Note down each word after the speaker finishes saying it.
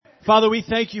Father, we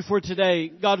thank you for today.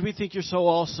 God, we think you're so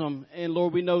awesome. And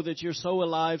Lord, we know that you're so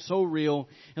alive, so real.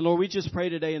 And Lord, we just pray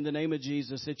today in the name of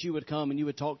Jesus that you would come and you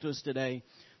would talk to us today.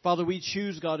 Father, we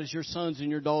choose, God, as your sons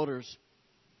and your daughters,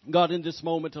 God, in this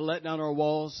moment to let down our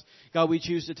walls. God, we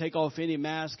choose to take off any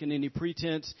mask and any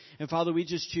pretense. And Father, we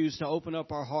just choose to open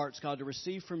up our hearts, God, to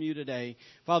receive from you today.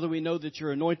 Father, we know that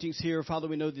your anointing's here. Father,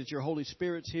 we know that your Holy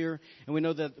Spirit's here. And we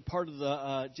know that part of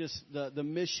the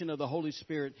mission of the Holy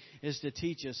Spirit is to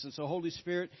teach us. And so, Holy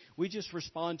Spirit, we just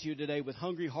respond to you today with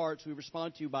hungry hearts. We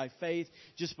respond to you by faith,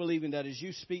 just believing that as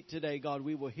you speak today, God,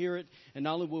 we will hear it. And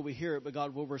not only will we hear it, but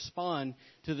God will respond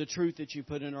to the truth that you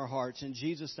put in our hearts. In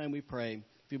Jesus' name we pray.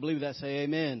 If you believe that, say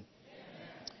amen.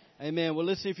 Amen. Well,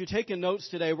 listen, if you're taking notes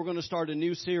today, we're going to start a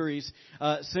new series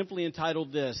simply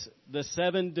entitled this, The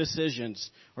 7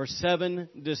 Decisions, or 7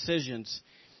 Decisions.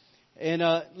 And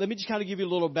let me just kind of give you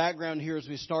a little background here as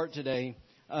we start today.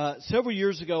 Several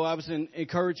years ago, I was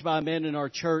encouraged by a man in our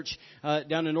church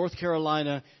down in North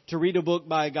Carolina to read a book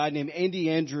by a guy named Andy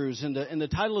Andrews. And the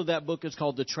title of that book is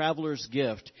called The Traveler's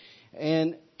Gift.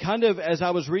 And kind of as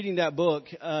I was reading that book,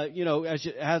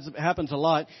 as happens a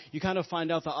lot, you kind of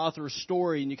find out the author's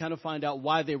story and you kind of find out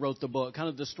why they wrote the book, kind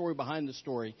of the story behind the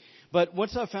story. But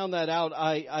once I found that out,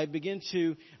 I began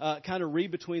to kind of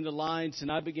read between the lines,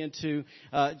 and I began to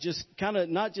just kind of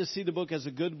not just see the book as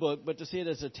a good book, but to see it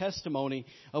as a testimony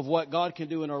of what God can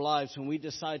do in our lives when we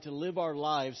decide to live our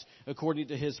lives according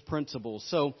to His principles.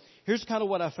 So here's kind of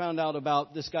what I found out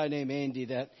about this guy named Andy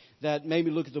that made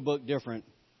me look at the book different.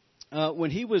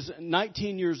 When he was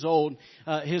 19 years old,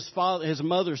 his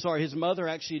mother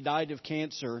actually died of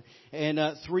cancer. And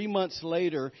 3 months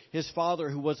later, his father,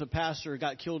 who was a pastor,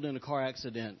 got killed in a car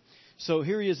accident. So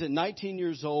here he is at 19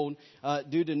 years old,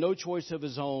 due to no choice of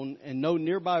his own and no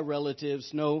nearby relatives,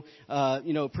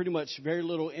 pretty much very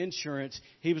little insurance.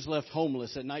 He was left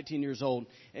homeless at 19 years old.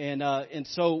 And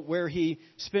so where he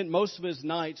spent most of his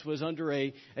nights was under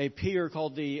a pier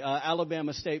called the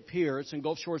Alabama State Pier. It's in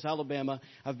Gulf Shores, Alabama.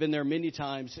 I've been there many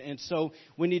times. And so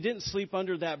when he didn't sleep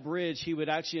under that bridge, he would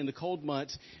actually, in the cold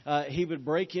months, he would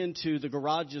break into the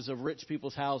garages of rich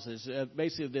people's houses.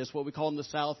 Basically what we call in the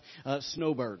South,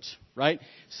 snowbirds. Right?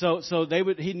 So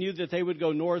he knew that they would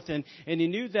go north, and he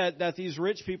knew that these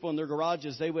rich people in their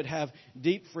garages, they would have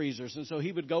deep freezers. And so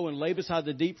he would go and lay beside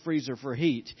the deep freezer for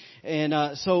heat.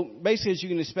 And so basically, as you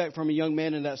can expect from a young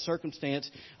man in that circumstance,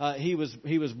 he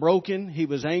was broken, he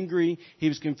was angry, he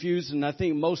was confused, and I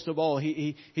think most of all,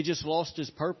 he just lost his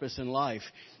purpose in life.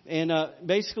 And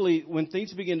basically, when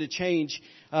things began to change,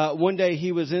 one day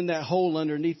he was in that hole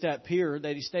underneath that pier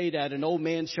that he stayed at. An old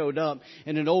man showed up,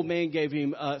 and an old man gave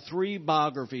him 3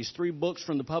 biographies, 3 books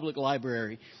from the public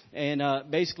library. And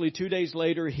basically 2 days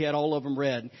later, he had all of them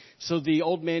read. So the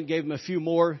old man gave him a few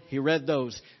more. He read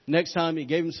those. Next time, he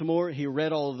gave him some more. He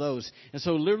read all of those. And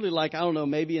so literally,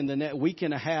 maybe in the next week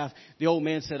and a half, the old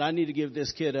man said, I need to give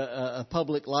this kid a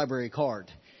public library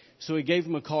card. So he gave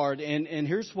him a card, and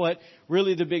here's what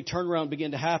really the big turnaround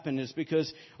began to happen is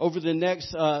because over the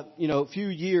next, few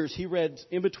years, he read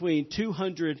in between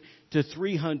 200 to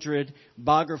 300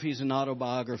 biographies and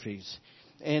autobiographies.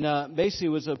 And basically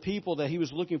it was of people that he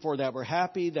was looking for that were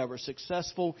happy, that were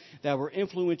successful, that were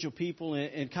influential people,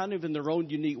 and kind of in their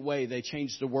own unique way, they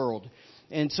changed the world.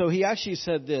 And so he actually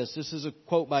said this. This is a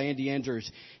quote by Andy Andrews.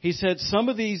 He said, some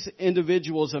of these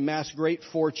individuals amassed great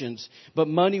fortunes, but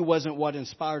money wasn't what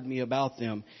inspired me about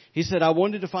them. He said, I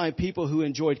wanted to find people who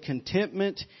enjoyed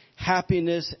contentment,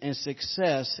 happiness, and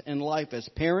success in life as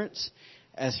parents,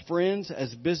 as friends,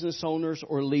 as business owners,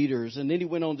 or leaders. And then he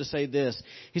went on to say this.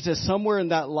 He said, somewhere in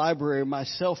that library, my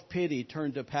self-pity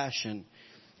turned to passion.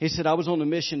 He said, I was on a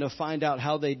mission to find out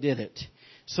how they did it.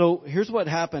 So here's what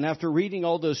happened. After reading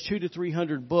all those 200 to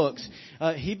 300 books,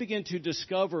 he began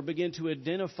to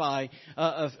identify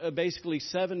basically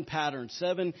 7 patterns,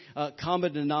 7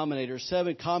 common denominators,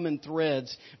 7 common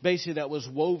threads, basically that was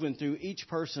woven through each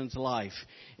person's life.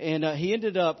 And he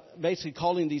ended up basically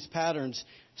calling these patterns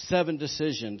 7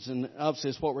 decisions. And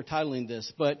obviously it's what we're titling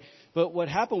this. But what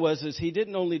happened was he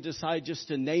didn't only decide just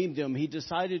to name them. He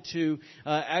decided to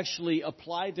actually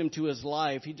apply them to his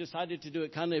life. He decided to do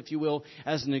it kind of, if you will,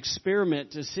 as an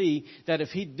experiment to see that if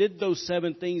he did those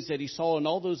 7 things that he saw in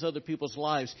all those other people's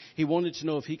lives, he wanted to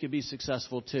know if he could be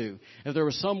successful too. If there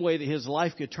was some way that his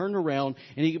life could turn around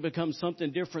and he could become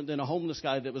something different than a homeless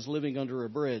guy that was living under a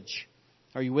bridge.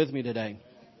 Are you with me today?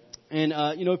 And,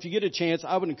 if you get a chance,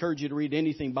 I would encourage you to read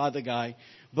anything by the guy.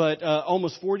 But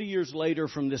almost 40 years later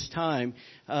from this time,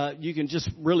 you can just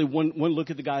really one look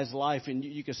at the guy's life and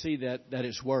you can see that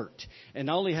it's worked. And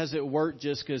not only has it worked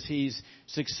just because he's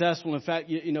successful. In fact,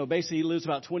 basically he lives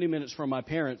about 20 minutes from my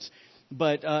parents.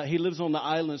 but he lives on the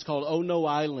island. It's called Oh No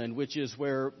Island, which is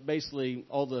where basically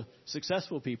all the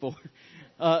successful people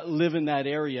live in that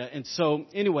area. And so,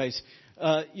 anyways,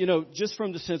 just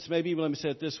from the sense, maybe let me say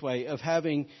it this way, of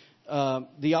having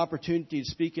the opportunity to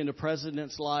speak into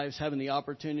presidents' lives, having the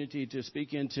opportunity to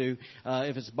speak into,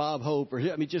 if it's Bob Hope, or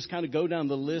just kind of go down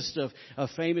the list of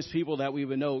famous people that we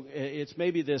would know. It's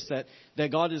maybe this,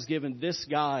 that God has given this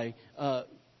guy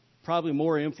probably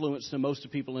more influence than most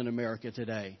of the people in America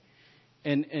today.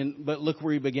 But look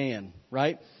where he began,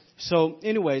 right? So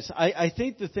anyways, I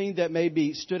think the thing that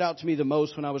maybe stood out to me the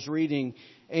most when I was reading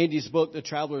Andy's book, The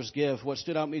Traveler's Gift, what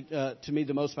stood out to me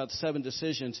the most about the 7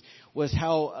 decisions was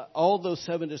how all those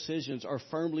 7 decisions are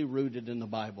firmly rooted in the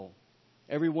Bible.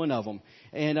 Every one of them.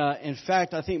 And in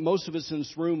fact, I think most of us in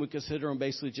this room would consider them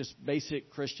basically just basic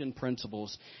Christian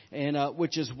principles. And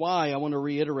which is why I want to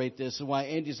reiterate this, and why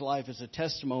Andy's life is a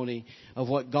testimony of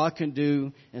what God can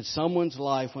do in someone's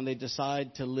life when they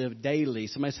decide to live daily.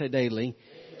 Somebody say daily.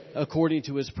 According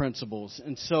to his principles.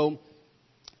 And so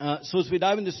as we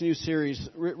dive into this new series,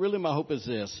 really my hope is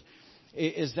this,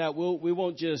 is that we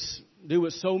won't just do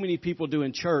what so many people do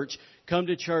in church, come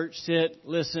to church, sit,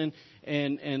 listen,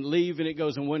 and leave, and it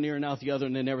goes in one ear and out the other,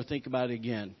 and then never think about it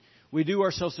again. We do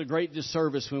ourselves a great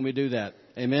disservice when we do that.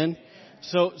 Amen?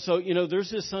 So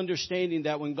there's this understanding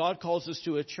that when God calls us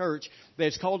to a church, that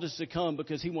He's called us to come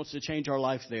because He wants to change our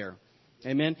life there.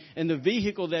 Amen. And the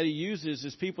vehicle that He uses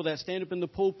is people that stand up in the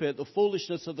pulpit, the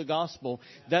foolishness of the gospel.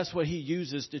 That's what He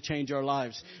uses to change our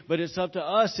lives. But it's up to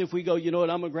us if we go, I'm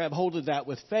going to grab hold of that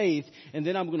with faith, and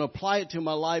then I'm going to apply it to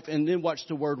my life, and then watch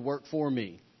the Word work for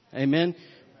me. Amen.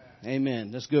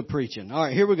 Amen. That's good preaching. All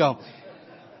right, here we go.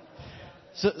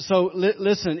 So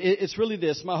listen, it's really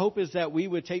this. My hope is that we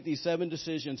would take these 7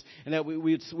 decisions and that we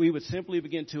would simply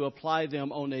begin to apply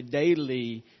them on a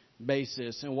daily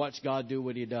basis and watch God do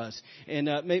what He does. And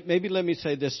maybe let me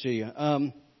say this to you.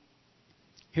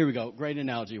 Here we go. Great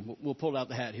analogy. We'll pull out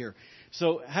the hat here.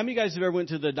 So how many of you guys have ever went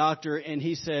to the doctor and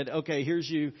he said, okay, here's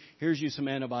you some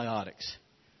antibiotics.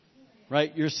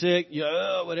 Right? You're sick.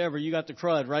 Whatever. You got the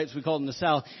crud, right? As we call it in the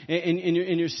South. And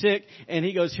you're sick. And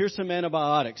he goes, here's some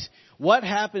antibiotics. What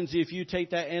happens if you take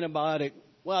that antibiotic?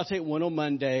 Well, I'll take one on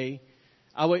Monday.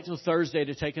 I'll wait till Thursday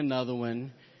to take another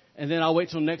one. And then I'll wait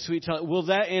till next week. Will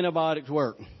that antibiotic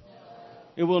work?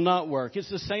 It will not work. It's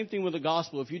the same thing with the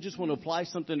gospel. If you just want to apply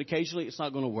something occasionally, it's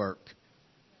not going to work.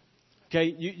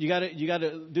 Okay, you got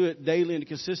to do it daily on a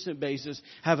consistent basis.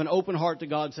 Have an open heart to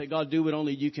God and say, God, do what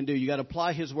only You can do. You got to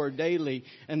apply His word daily,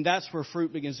 and that's where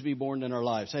fruit begins to be born in our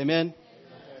lives. Amen.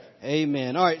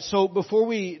 Amen. All right, so before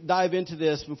we dive into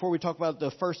this, before we talk about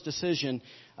the first decision,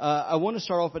 I want to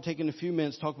start off by taking a few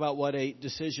minutes to talk about what a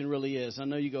decision really is. I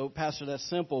know you go, Pastor, that's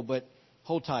simple, but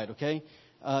hold tight, okay?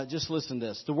 Just listen to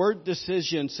this. The word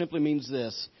decision simply means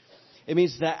this. It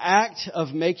means the act of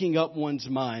making up one's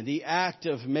mind. The act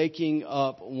of making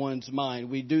up one's mind.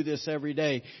 We do this every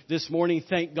day. This morning,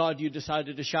 thank God you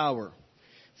decided to shower.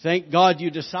 Thank God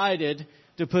you decided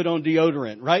to put on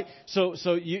deodorant, right? So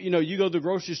you go to the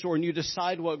grocery store and you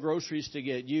decide what groceries to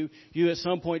get. You at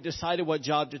some point decided what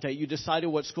job to take. You decided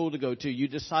what school to go to. You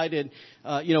decided,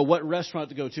 what restaurant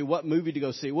to go to, what movie to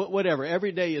go see, whatever.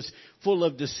 Every day is full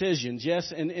of decisions,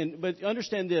 yes? But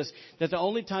understand this, that the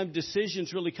only time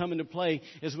decisions really come into play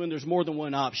is when there's more than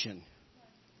one option.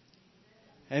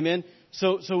 Amen?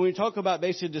 So when we talk about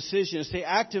basic decision, it's the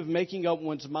act of making up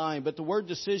one's mind. But the word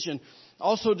decision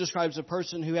also describes a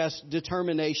person who has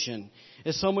determination.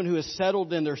 It's someone who is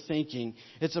settled in their thinking.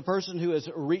 It's a person who has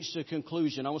reached a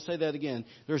conclusion. I will say that again.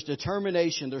 There's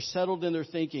determination. They're settled in their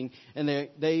thinking. And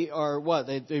they are what?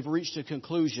 They've reached a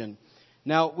conclusion.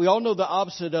 Now, we all know the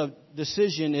opposite of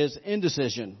decision is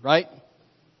indecision, right?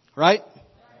 Right?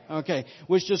 Okay.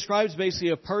 Which describes basically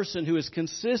a person who is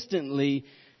consistently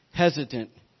hesitant.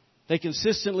 They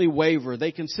consistently waver.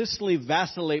 They consistently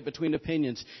vacillate between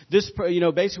opinions. This,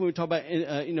 basically when we talk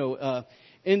about,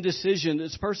 indecision,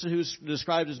 this person who's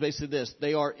described as basically this.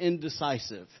 They are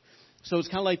indecisive. So it's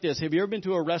kind of like this. Have you ever been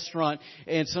to a restaurant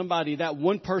and that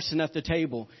one person at the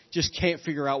table just can't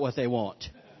figure out what they want?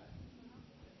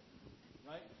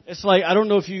 Right? It's like, I don't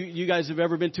know if you guys have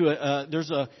ever been to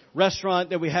there's a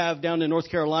restaurant that we have down in North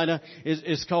Carolina.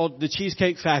 It's called the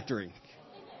Cheesecake Factory.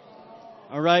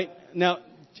 All right? Now,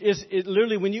 it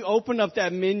literally, when you open up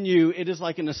that menu, it is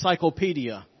like an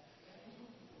encyclopedia.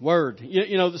 Word.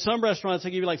 Some restaurants,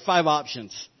 they give you like 5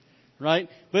 options, right?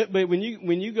 But when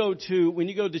you go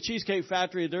to Cheesecake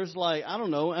Factory, there's like, I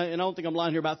don't know, and I don't think I'm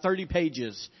lying here, about 30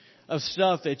 pages of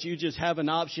stuff that you just have an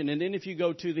option. And then if you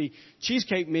go to the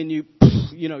cheesecake menu,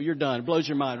 you're done. It blows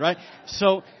your mind, right?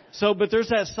 But there's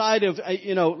that side of,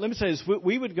 let me say this.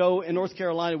 We would go in North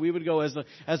Carolina, we would go as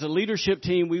a leadership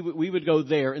team, we would go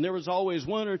there. And there was always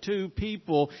one or two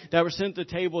people that were sent to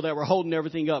the table that were holding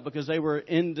everything up because they were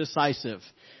indecisive,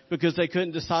 because they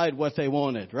couldn't decide what they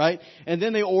wanted, right? And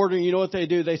then they order, and you know what they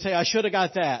do? They say, I should have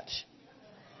got that.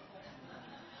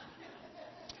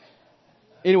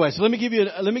 Anyway, so let me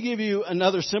give you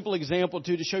another simple example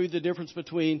too, to show you the difference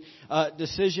between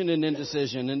decision and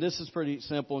indecision. And this is pretty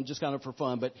simple and just kind of for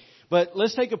fun. But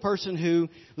let's take a person who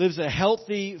lives a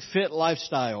healthy, fit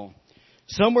lifestyle.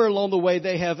 Somewhere along the way,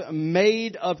 they have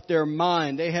made up their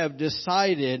mind. They have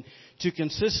decided to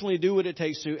consistently do what it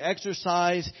takes to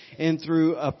exercise and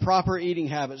through proper eating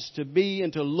habits to be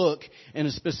and to look in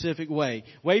a specific way.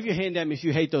 Wave your hand at me if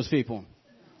you hate those people.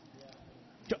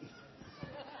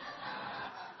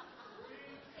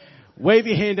 Wave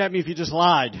your hand at me if you just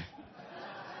lied.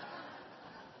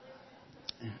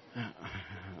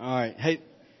 All right. Hey,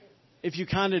 if you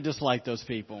kind of dislike those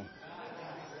people.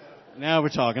 Now we're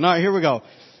talking. All right, here we go. All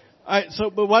right,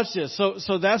 but watch this.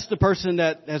 So that's the person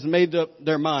that has made up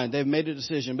their mind. They've made a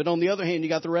decision. But on the other hand, you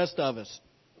got the rest of us.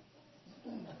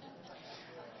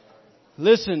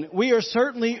 Listen, we are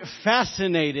certainly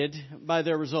fascinated by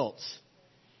their results.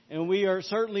 And we are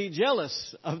certainly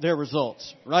jealous of their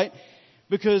results, right?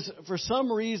 Because for some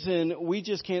reason, we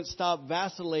just can't stop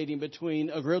vacillating between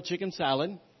a grilled chicken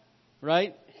salad,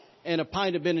 right, and a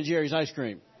pint of Ben & Jerry's ice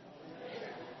cream.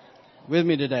 With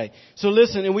me today. So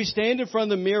listen, and we stand in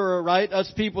front of the mirror, right, us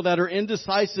people that are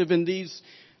indecisive in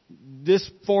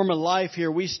this form of life here,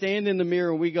 we stand in the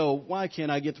mirror and we go, why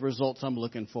can't I get the results I'm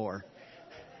looking for?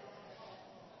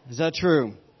 Is that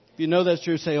true? If you know that's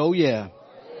true, say, oh yeah.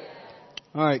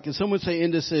 All right, can someone say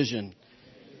indecision?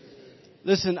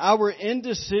 Listen, our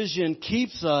indecision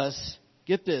keeps us,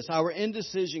 get this, our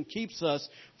indecision keeps us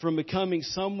from becoming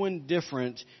someone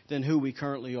different than who we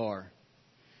currently are.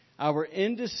 Our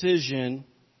indecision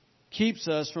keeps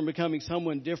us from becoming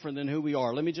someone different than who we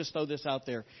are. Let me just throw this out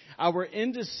there. Our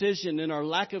indecision and our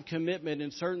lack of commitment in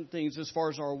certain things as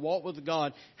far as our walk with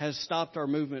God has stopped our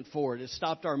movement forward. It's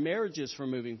stopped our marriages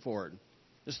from moving forward.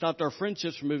 It's stopped our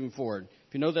friendships from moving forward.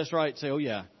 If you know that's right, say, oh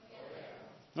yeah.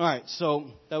 All right, so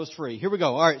that was free. Here we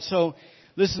go. All right, so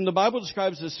listen, the Bible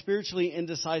describes a spiritually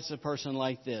indecisive person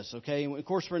like this, okay? And of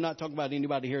course, we're not talking about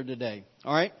anybody here today,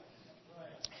 all right?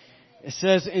 It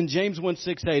says in James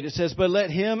 1:6-8, it says, but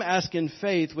let him ask in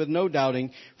faith with no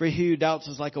doubting, for he who doubts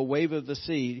is like a wave of the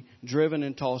sea, driven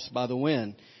and tossed by the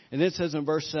wind. And it says in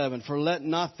verse 7, for let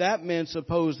not that man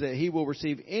suppose that he will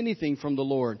receive anything from the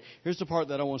Lord. Here's the part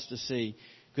that I want us to see,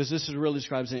 because this really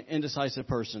describes an indecisive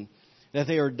person. That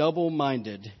they are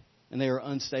double-minded and they are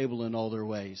unstable in all their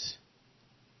ways.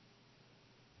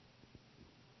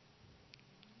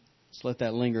 Let's let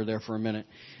that linger there for a minute.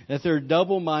 That they're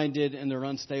double-minded and they're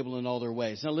unstable in all their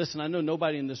ways. Now listen, I know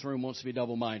nobody in this room wants to be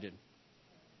double-minded.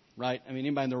 Right? I mean,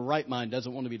 anybody in their right mind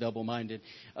doesn't want to be double-minded.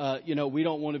 We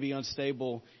don't want to be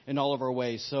unstable in all of our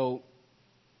ways. So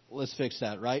let's fix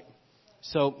that, right?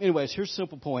 So anyways, here's a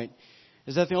simple point.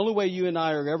 Is that the only way you and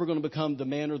I are ever going to become the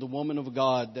man or the woman of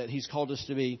God that He's called us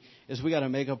to be is we got to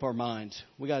make up our minds.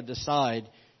 We got to decide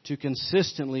to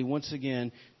consistently, once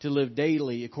again, to live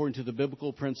daily according to the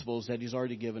biblical principles that He's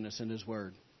already given us in His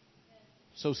Word.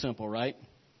 So simple, right?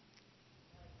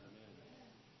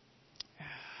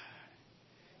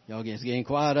 Y'all getting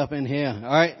quiet up in here.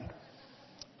 All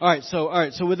right.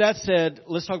 So with that said,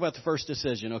 let's talk about the first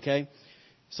decision, okay?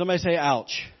 Somebody say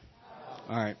ouch.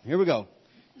 All right, here we go.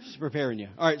 Just preparing you.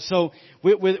 All right, so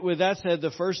with that said,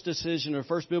 the first decision or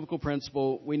first biblical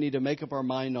principle we need to make up our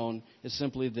mind on is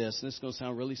simply this. And this is going to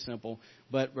sound really simple,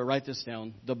 but write this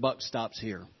down. The buck stops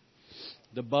here.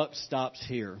 The buck stops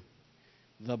here.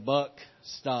 The buck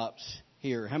stops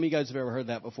here. How many of you guys have ever heard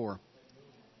that before?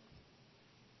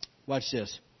 Watch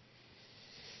this.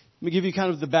 Let me give you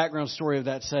kind of the background story of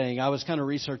that saying. I was kind of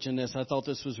researching this. I thought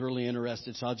this was really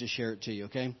interesting, so I'll just share it to you,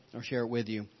 okay? Or share it with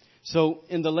you. So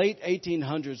in the late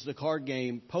 1800s, the card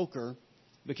game poker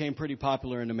became pretty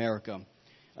popular in America.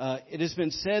 It has been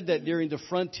said that during the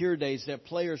frontier days that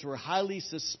players were highly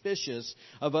suspicious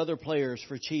of other players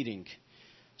for cheating.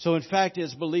 So in fact,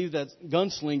 it's believed that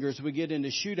gunslingers would get into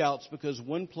shootouts because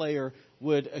one player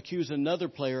would accuse another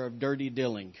player of dirty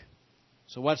dealing.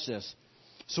 So watch this.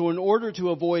 So in order to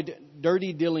avoid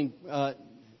dirty dealing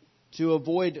To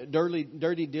avoid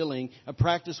dirty dealing, a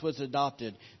practice was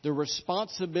adopted. The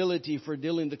responsibility for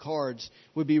dealing the cards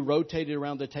would be rotated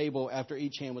around the table after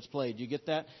each hand was played. You get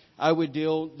that? I would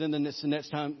deal, then the next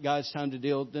time, guy's time to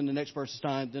deal, then the next person's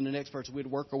time, then the next person. We'd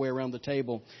work our way around the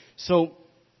table. So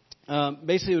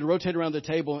basically, it would rotate around the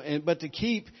table. But to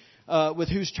keep with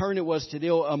whose turn it was to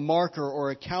deal, a marker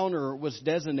or a counter was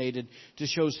designated to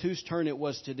show whose turn it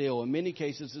was to deal. In many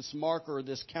cases, this marker or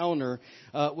this counter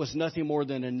was nothing more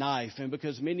than a knife. And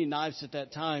because many knives at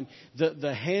that time,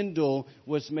 the handle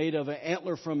was made of an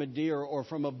antler from a deer or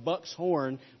from a buck's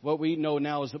horn, what we know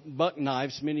now as buck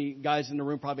knives. Many guys in the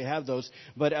room probably have those.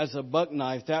 But as a buck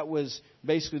knife, that was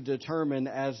basically determined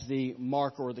as the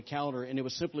marker or the counter, and it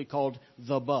was simply called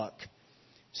the buck.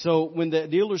 So when the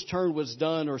dealer's turn was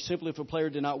done, or simply if a player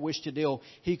did not wish to deal,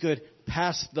 he could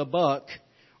pass the buck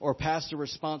or pass the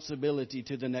responsibility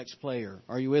to the next player.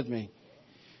 Are you with me?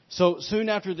 So soon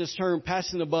after this term,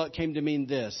 passing the buck came to mean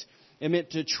this. It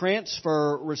meant to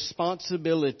transfer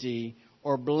responsibility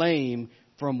or blame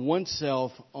from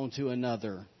oneself onto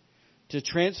another. To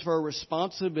transfer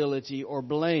responsibility or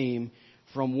blame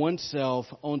from oneself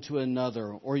onto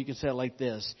another. Or you can say it like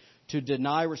this. To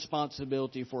deny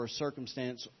responsibility for a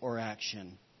circumstance or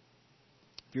action.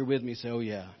 If you're with me, say, oh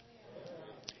yeah.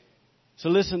 So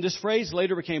listen, this phrase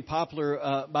later became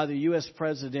popular by the U.S.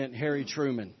 President Harry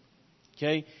Truman.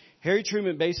 Okay? Harry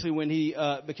Truman basically, when he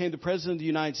became the President of the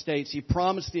United States, he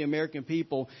promised the American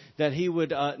people that he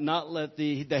would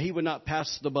not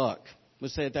pass the buck.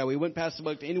 Let's say it that way. He wouldn't pass the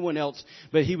buck to anyone else,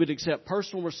 but he would accept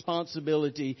personal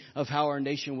responsibility of how our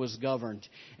nation was governed.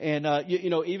 And,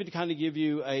 even to kind of give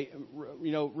you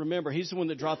remember, he's the one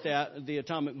that dropped the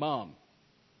atomic bomb.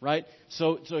 Right?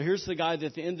 So here's the guy that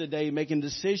at the end of the day, making a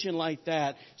decision like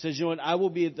that, says, you know what, I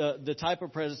will be the type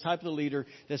of president, type of the leader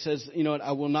that says, you know what,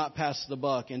 I will not pass the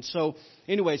buck. And so,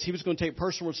 anyways, he was going to take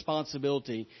personal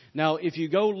responsibility. Now, if you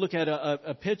go look at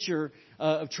a picture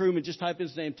of Truman, just type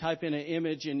his name, type in an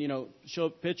image, and, show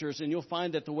up pictures, and you'll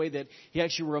find that the way that he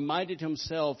actually reminded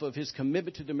himself of his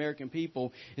commitment to the American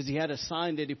people is he had a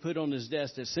sign that he put on his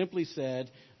desk that simply said,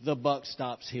 "The buck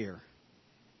stops here."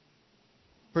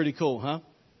 Pretty cool, huh?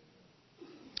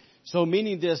 So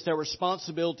meaning this, that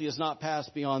responsibility is not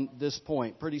passed beyond this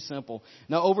point. Pretty simple.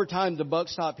 Now, over time, the buck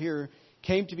stop here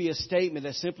came to be a statement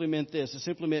that simply meant this. It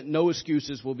simply meant no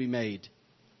excuses will be made.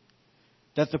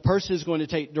 That the person is going to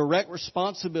take direct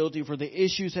responsibility for the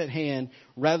issues at hand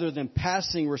rather than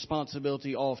passing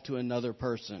responsibility off to another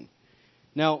person.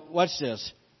 Now, watch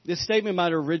this. This statement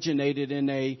might have originated in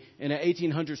an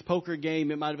 1800s poker game.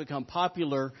 It might have become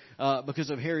popular because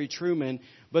of Harry Truman.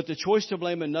 But the choice to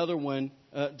blame another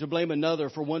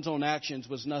for one's own actions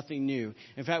was nothing new.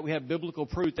 In fact, we have biblical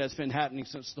proof that's been happening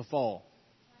since the fall.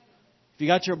 If you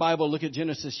got your Bible, look at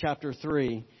Genesis chapter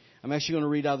 3. I'm actually going to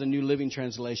read out the New Living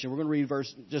Translation. We're going to read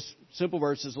just simple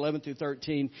verses 11 through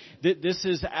 13. This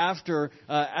is after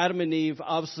Adam and Eve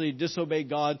obviously disobeyed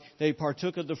God. They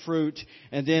partook of the fruit.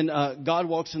 And then God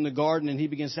walks in the garden and he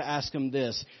begins to ask them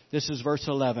this. This is verse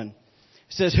 11.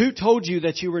 It says, "Who told you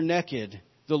that you were naked?"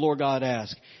 The Lord God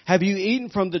asked. "Have you eaten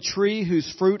from the tree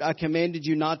whose fruit I commanded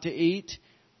you not to eat?"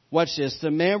 Watch this.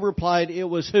 The man replied, "It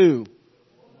was who?"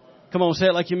 Come on, say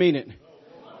it like you mean it.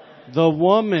 The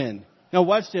woman. Now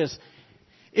watch this.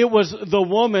 It was the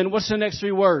woman. What's the next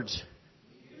three words?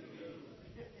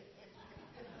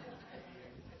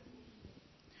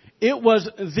 It was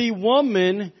the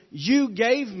woman you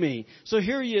gave me. So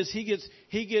here he is. He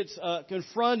gets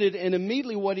confronted, and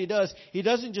immediately what he does, he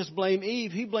doesn't just blame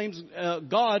Eve. He blames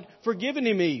God for giving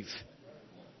him Eve.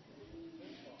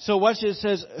 So watch this. It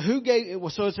says,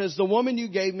 it says, the woman you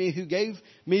gave me, who gave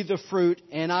me the fruit,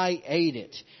 and I ate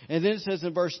it. And then it says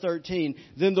in verse 13,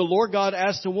 then the Lord God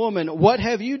asked the woman, what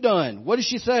have you done? What does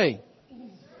she say?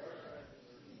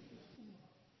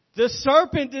 The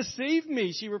serpent deceived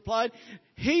me, she replied.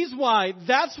 He's why.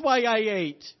 That's why I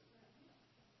ate.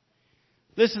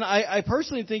 Listen, I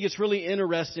personally think it's really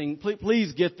interesting.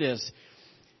 Please get this.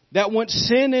 That once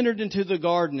sin entered into the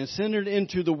garden and sin entered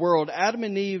into the world, Adam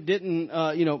and Eve didn't,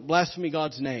 blaspheme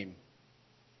God's name.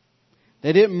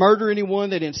 They didn't murder anyone.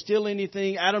 They didn't steal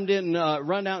anything. Adam didn't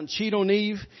run out and cheat on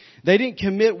Eve. They didn't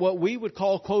commit what we would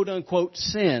call, quote unquote,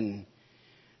 sin.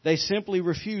 They simply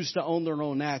refused to own their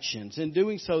own actions. In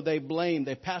doing so, they blamed,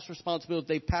 they passed responsibility,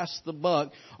 they passed the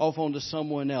buck off onto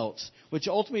someone else. Which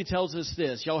ultimately tells us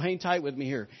this. Y'all hang tight with me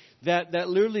here. That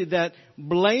literally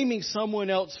blaming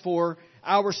someone else for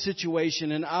our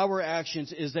situation and our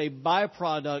actions is a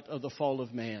byproduct of the fall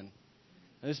of man.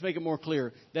 Let's make it more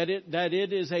clear. That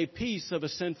it is a piece of a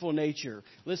sinful nature.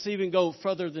 Let's even go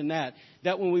further than that.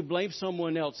 That when we blame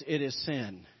someone else, it is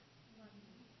sin.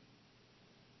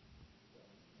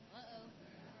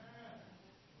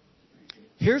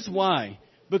 Here's why.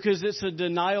 Because it's a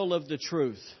denial of the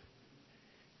truth.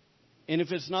 And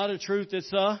if it's not a truth,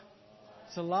 it's a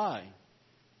lie.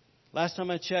 Last time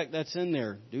I checked, that's in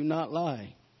there. Do not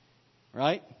lie.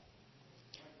 Right?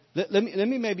 Let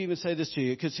me maybe even say this to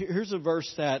you, because here's a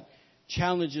verse that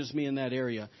challenges me in that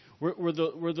area. Where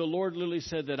the Lord literally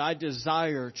said that I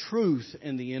desire truth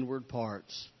in the inward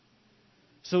parts.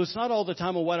 So it's not all the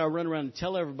time on what I run around and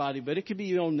tell everybody, but it could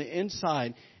be on the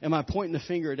inside. Am I pointing the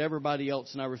finger at everybody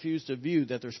else and I refuse to view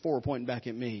that there's 4 pointing back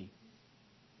at me?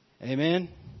 Amen?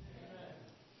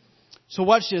 So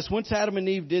watch this. Once Adam and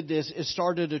Eve did this, it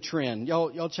started a trend.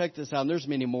 Y'all check this out. And there's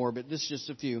many more, but this is just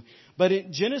a few. But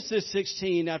in Genesis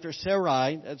 16, after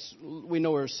Sarai, we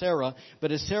know her as Sarah,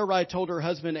 but as Sarai told her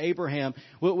husband Abraham,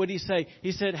 what would he say?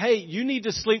 He said, hey, you need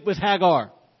to sleep with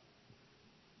Hagar.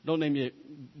 Don't name your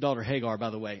daughter Hagar, by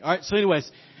the way. All right. So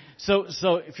anyways, so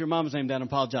if your mom's named that, I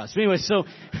apologize. But anyway, so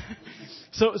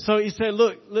he said,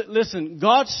 look, listen,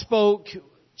 God spoke.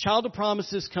 Child of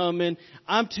promise is coming.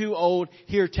 I'm too old.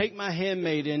 Here, take my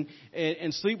handmaiden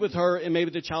and sleep with her, and maybe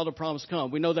the child of promise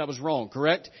come. We know that was wrong,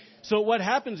 correct? So what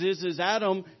happens is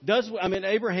Abraham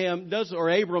does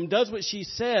what she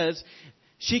says.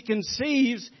 She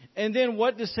conceives, and then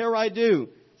what does Sarai do?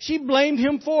 She blamed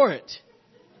him for it.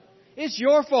 It's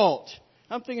your fault.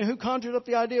 I'm thinking, who conjured up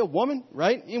the idea? Woman,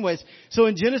 right? Anyways, so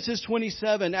in Genesis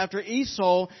 27, after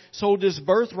Esau sold his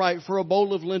birthright for a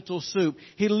bowl of lentil soup,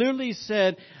 he literally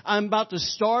said, I'm about to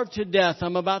starve to death.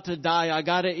 I'm about to die. I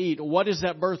got to eat. What is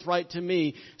that birthright to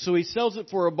me? So he sells it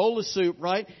for a bowl of soup,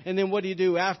 right? And then what do you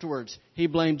do afterwards? He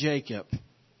blamed Jacob.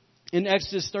 In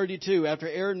Exodus 32, after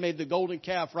Aaron made the golden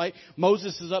calf, right?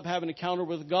 Moses is up having an encounter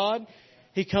with God.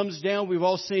 He comes down. We've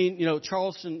all seen,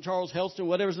 Charles Helston,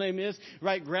 whatever his name is,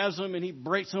 right? Grabs him and he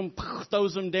breaks him,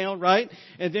 throws him down, right?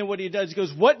 And then what he does, he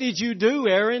goes, what did you do,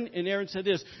 Aaron? And Aaron said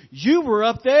this, you were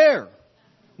up there.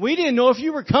 We didn't know if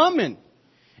you were coming.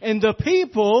 And the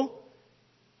people,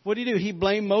 what did he do? He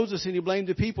blamed Moses and he blamed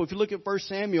the people. If you look at 1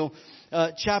 Samuel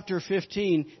chapter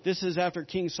 15, this is after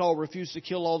King Saul refused to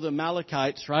kill all the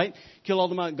Amalekites, right? Kill all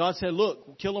the Amalekites. God said,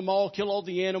 look, kill them all, kill all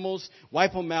the animals,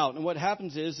 wipe them out. And what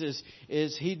happens is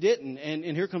he didn't.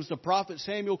 And here comes the prophet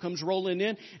Samuel comes rolling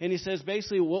in and he says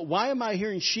basically, well, why am I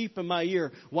hearing sheep in my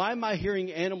ear? Why am I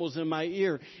hearing animals in my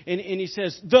ear? And he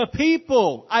says, the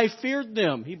people, I feared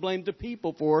them. He blamed the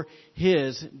people for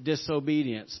his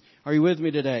disobedience. Are you with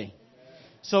me today?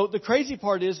 So the crazy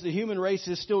part is the human race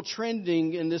is still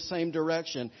trending in this same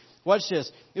direction. Watch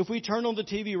this. If we turn on the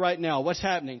TV right now, what's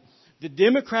happening? The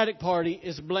Democratic Party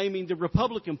is blaming the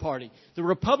Republican Party. The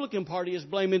Republican Party is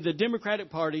blaming the Democratic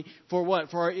Party for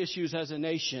what? For our issues as a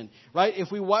nation. Right?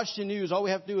 If we watch the news, all we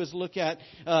have to do is look at,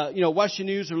 watch the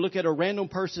news or look at a random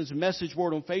person's message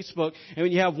board on Facebook. And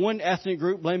when you have one ethnic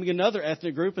group blaming another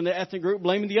ethnic group and the ethnic group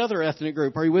blaming the other ethnic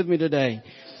group. Are you with me today?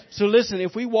 So listen,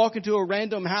 if we walk into a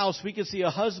random house, we can see a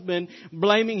husband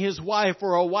blaming his wife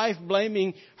or a wife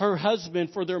blaming her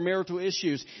husband for their marital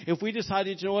issues. If we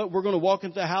decided, we're going to walk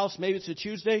into the house, maybe it's a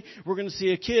Tuesday, we're going to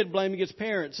see a kid blaming his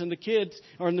parents and the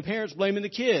parents blaming the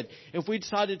kid. If we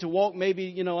decided to walk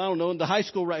maybe, in the high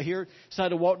school right here,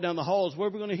 decided to walk down the halls, what are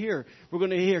we going to hear? We're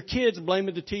going to hear kids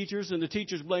blaming the teachers and the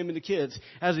teachers blaming the kids.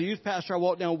 As a youth pastor, I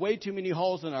walked down way too many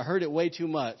halls and I heard it way too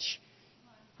much.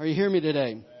 Are you hearing me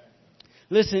today?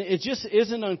 Listen, it just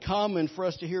isn't uncommon for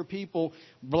us to hear people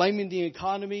blaming the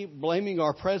economy, blaming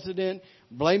our president,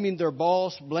 blaming their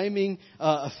boss, blaming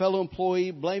a fellow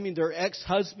employee, blaming their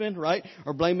ex-husband, right?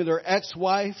 Or blaming their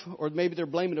ex-wife, or maybe they're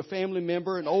blaming a family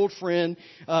member, an old friend.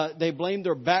 They blame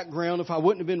their background. If I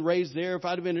wouldn't have been raised there, if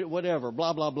I'd have been whatever,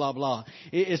 blah, blah, blah, blah.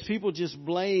 It's people just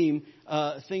blame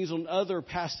things on other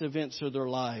past events of their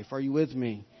life. Are you with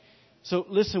me? So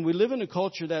listen, we live in a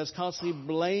culture that is constantly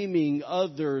blaming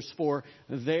others for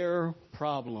their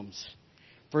problems,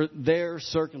 for their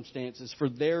circumstances, for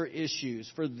their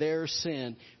issues, for their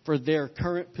sin, for their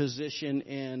current position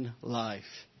in life.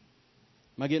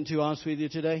 Am I getting too honest with you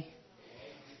today?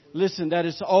 Listen, that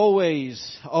is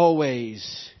always,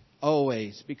 always,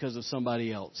 always because of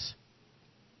somebody else.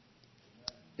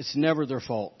 It's never their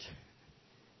fault.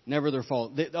 Never their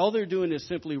fault. All they're doing is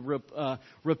simply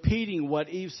repeating what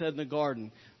Eve said in the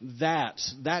garden.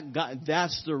 That's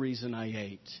the reason I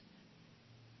ate.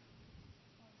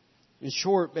 In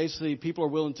short, basically, people are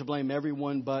willing to blame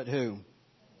everyone but who?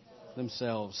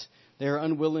 Themselves. They are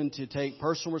unwilling to take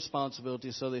personal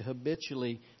responsibility, so they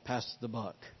habitually pass the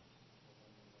buck.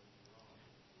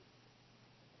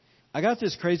 I got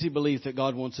this crazy belief that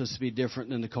God wants us to be different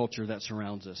than the culture that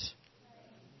surrounds us.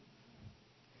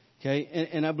 Okay,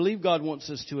 and I believe God wants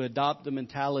us to adopt the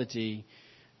mentality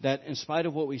that in spite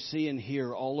of what we see and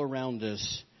hear all around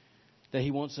us, that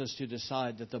He wants us to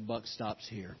decide that the buck stops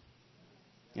here.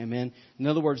 Amen. In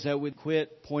other words, that we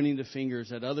quit pointing the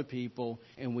fingers at other people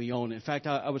and we own it. In fact,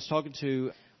 I was talking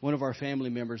to one of our family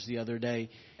members the other day,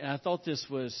 and I thought this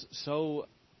was so,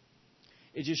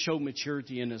 it just showed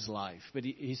maturity in his life. But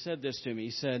he said this to me.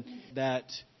 He said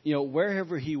that,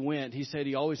 wherever he went, he said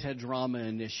he always had drama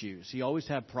and issues. He always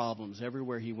had problems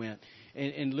everywhere he went.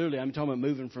 And literally, I'm talking about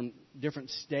moving from different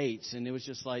states, and it was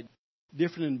just like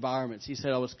different environments. He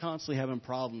said, I was constantly having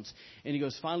problems. And he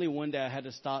goes, finally, one day I had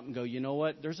to stop and go, you know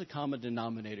what? There's a common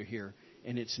denominator here,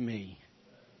 and it's me.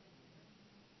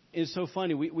 It's so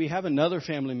funny. We have another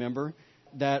family member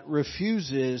that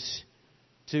refuses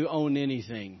to own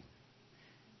anything,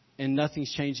 and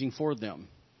nothing's changing for them.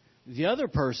 The other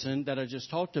person that I just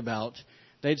talked about,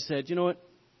 they'd said, you know what?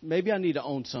 Maybe I need to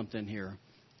own something here.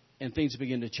 And things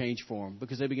begin to change for them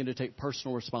because they begin to take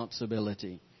personal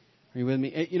responsibility. Are you with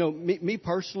me? Me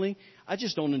personally, I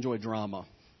just don't enjoy drama.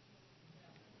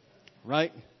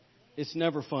 Right? It's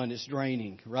never fun. It's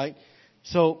draining. Right?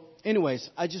 So, anyways,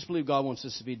 I just believe God wants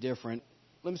us to be different.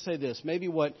 Let me say this. Maybe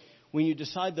when you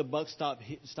decide the buck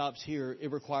stops here,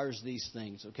 it requires these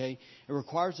things, okay? It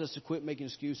requires us to quit making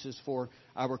excuses for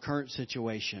our current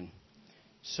situation.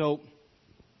 So,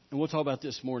 and we'll talk about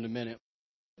this more in a minute.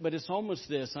 But it's almost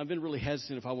this. I've been really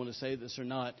hesitant if I want to say this or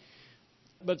not.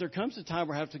 But there comes a time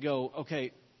where I have to go,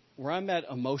 okay, where I'm at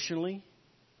emotionally,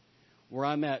 where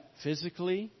I'm at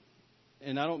physically,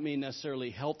 and I don't mean necessarily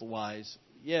health-wise,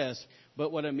 yes,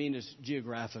 but what I mean is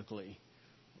geographically,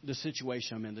 the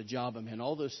situation I'm in, the job I'm in,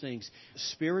 all those things.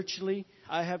 Spiritually,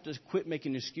 I have to quit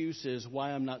making excuses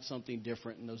why I'm not something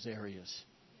different in those areas.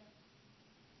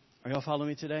 Are y'all following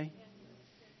me today?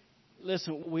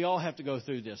 Listen, we all have to go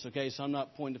through this, okay? So I'm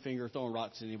not pointing the finger or throwing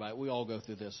rocks at anybody. We all go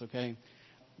through this, okay?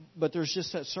 But there's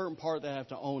just that certain part that I have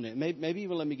to own it. Maybe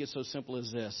even let me get so simple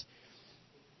as this.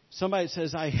 Somebody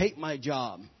says, I hate my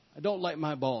job. I don't like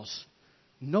my boss.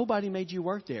 Nobody made you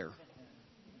work there.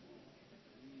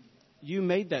 You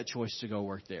made that choice to go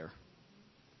work there.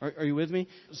 Are you with me?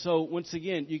 So once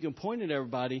again, you can point at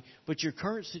everybody, but your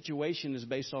current situation is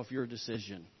based off your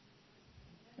decision.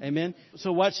 Amen?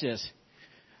 So watch this.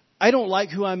 I don't like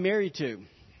who I'm married to.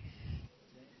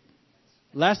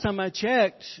 Last time I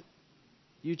checked,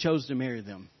 you chose to marry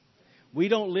them. We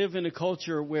don't live in a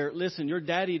culture where, listen, your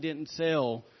daddy didn't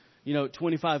sell,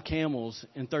 25 camels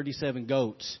and 37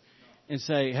 goats and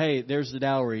say, hey, there's the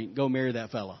dowry. Go marry that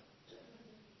fella.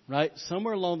 Right?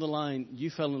 Somewhere along the line,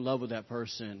 you fell in love with that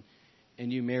person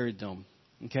and you married them.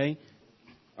 Okay?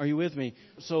 Are you with me?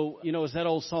 So, it's that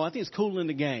old song. I think it's Cool in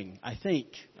the Gang. I think.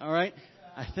 All right?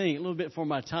 I think. A little bit for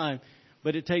my time.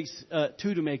 But it takes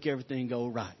two to make everything go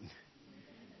right.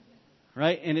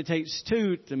 Right? And it takes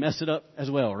two to mess it up as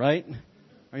well. Right?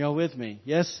 Are y'all with me?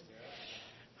 Yes?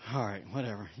 All right.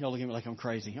 Whatever. Y'all look at me like I'm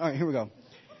crazy. All right. Here we go.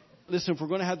 Listen, if we're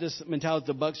going to have this mentality,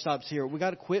 the buck stops here. We got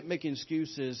to quit making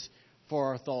excuses for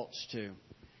our thoughts too.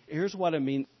 Here's what I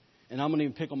mean, and I'm going to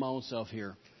even pick on my own self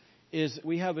here, is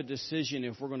we have a decision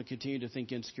if we're going to continue to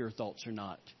think insecure thoughts or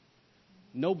not.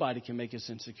 Nobody can make us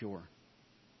insecure.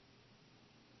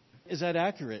 Is that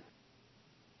accurate?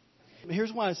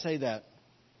 Here's why I say that,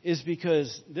 is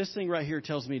because this thing right here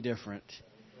tells me different.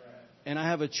 And I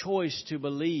have a choice to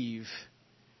believe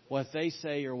what they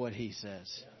say or what he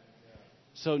says.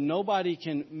 So nobody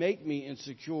can make me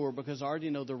insecure because I already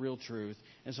know the real truth.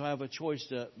 And so I have a choice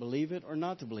to believe it or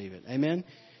not to believe it. Amen?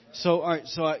 So, all right,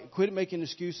 so I quit making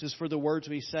excuses for the words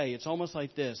we say. It's almost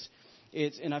like this.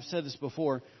 And I've said this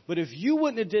before, but if you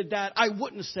wouldn't have did that, I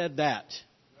wouldn't have said that.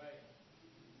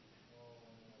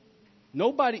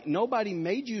 Nobody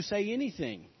made you say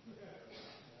anything.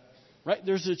 Right?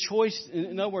 There's a choice.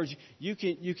 In other words, you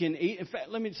can eat. In fact,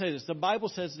 let me say this. The Bible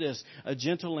says this, a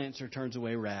gentle answer turns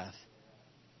away wrath.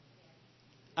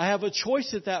 I have a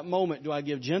choice at that moment. Do I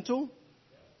give gentle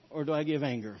or do I give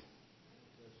anger?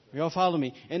 Y'all follow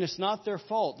me? And it's not their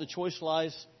fault. The choice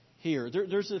lies here.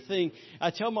 There's a thing. I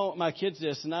tell my kids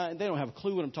this, and they don't have a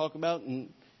clue what I'm talking about,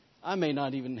 and I may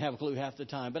not even have a clue half the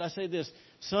time. But I say this,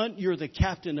 son, you're the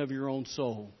captain of your own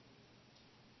soul.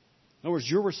 In other words,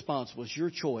 you're responsible. It's your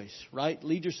choice, right?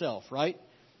 Lead yourself, right?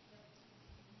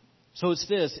 So it's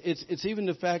this. It's even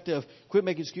the fact of quit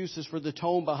making excuses for the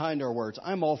tone behind our words.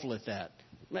 I'm awful at that.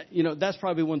 That's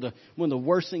probably one of the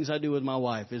worst things I do with my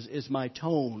wife is my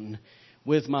tone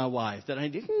with my wife. That I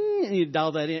need to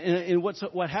dial that in. And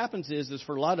what happens is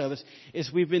for a lot of us is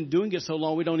we've been doing it so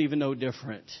long we don't even know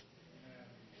different.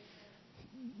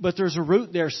 But there's a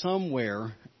root there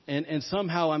somewhere, and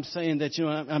somehow I'm saying that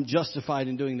I'm justified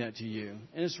in doing that to you,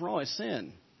 and it's wrong. It's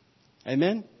sin.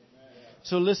 Amen.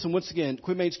 So listen, once again,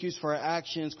 quit making excuses for our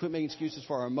actions, quit making excuses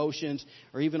for our emotions,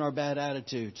 or even our bad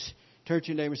attitudes. Turn to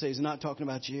your neighbor and say, he's not talking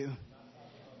about you.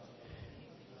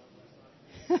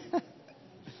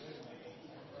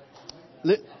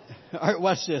 All right,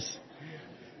 watch this.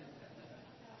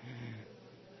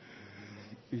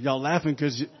 Y'all laughing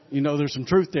because you know there's some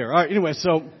truth there. All right, anyway,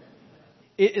 so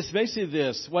it's basically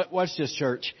this. Watch this,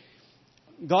 church.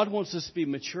 God wants us to be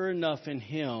mature enough in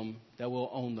Him that we'll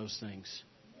own those things.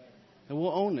 And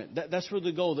we'll own it. That's for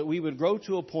the goal, that we would grow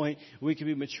to a point where we can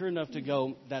be mature enough to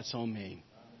go, that's on me.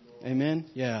 Amen?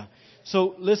 Yeah.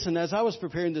 So listen, as I was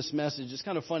preparing this message, it's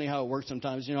kind of funny how it works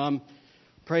sometimes. You know, I'm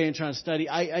praying, trying to study.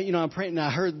 I'm praying, and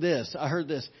I heard this.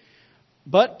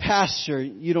 But Pastor,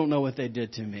 you don't know what they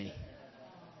did to me.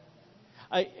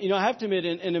 I have to admit,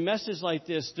 in a message like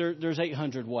this, there's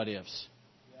 800 what ifs.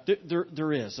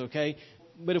 There is, okay?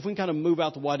 But if we can kind of move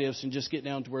out the what ifs and just get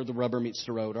down to where the rubber meets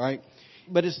the road, all right?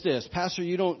 But it's this, Pastor,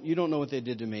 you don't know what they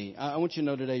did to me. I want you to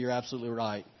know today you're absolutely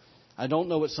right. I don't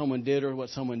know what someone did or what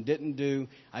someone didn't do.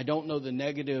 I don't know the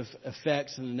negative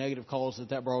effects and the negative calls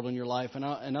that brought on your life, and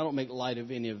I don't make light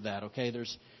of any of that, okay?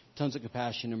 There's tons of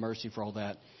compassion and mercy for all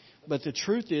that. But the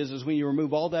truth is when you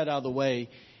remove all that out of the way,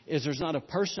 is there's not a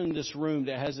person in this room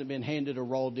that hasn't been handed a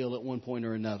raw deal at one point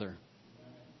or another.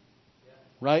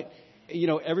 Right? You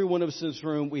know, every one of us in this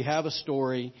room, we have a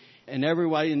story, and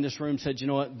everybody in this room said, you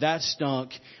know what, that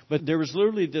stunk. But there was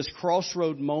literally this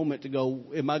crossroad moment to go,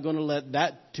 am I going to let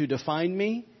that to define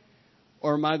me?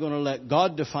 Or am I going to let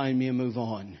God define me and move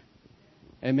on?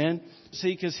 Amen?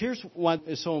 See, because here's what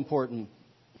is so important.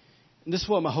 And this is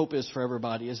what my hope is for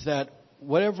everybody, is that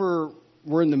whatever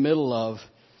we're in the middle of,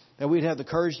 that we'd have the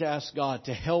courage to ask God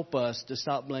to help us to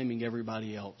stop blaming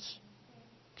everybody else.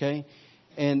 Okay?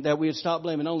 And that we would stop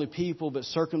blaming not only people, but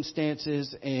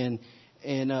circumstances and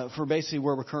for basically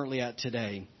where we're currently at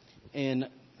today. And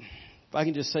if I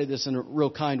can just say this in a real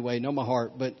kind way, know my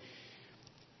heart, but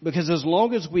because as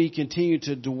long as we continue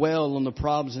to dwell on the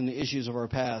problems and the issues of our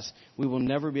past, we will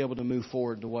never be able to move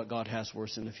forward to what God has for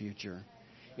us in the future.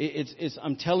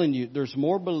 I'm telling you, there's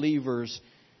more believers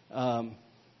than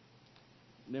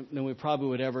we probably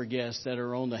would ever guess that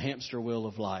are on the hamster wheel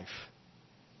of life.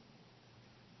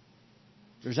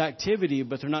 There's activity,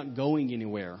 but they're not going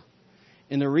anywhere.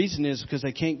 And the reason is because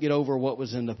they can't get over what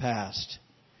was in the past.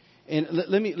 And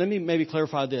let me maybe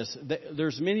clarify this.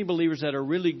 There's many believers that are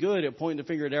really good at pointing the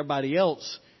finger at everybody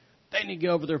else. They need to get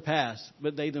over their past,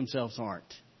 but they themselves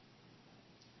aren't.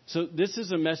 So this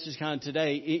is a message kind of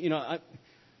today.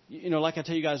 Like I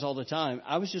tell you guys all the time,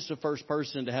 I was just the first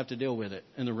person to have to deal with it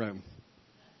in the room.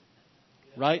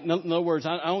 Right? In other words,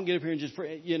 I don't get up here and just,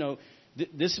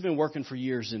 this has been working for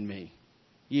years in me.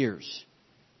 Years.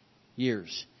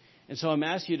 And so I'm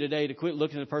asking you today to quit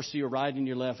looking at the person to your right and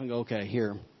your left and go, okay,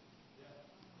 here.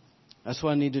 That's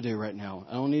what I need to do right now.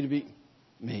 I don't need to be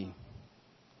me.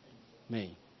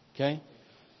 Okay?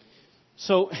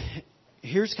 So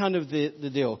here's kind of the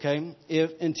deal, okay?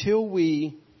 Until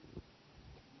we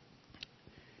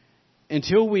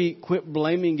quit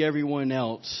blaming everyone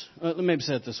else, let me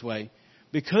say it this way.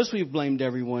 Because we've blamed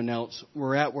everyone else,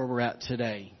 we're at where we're at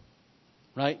today.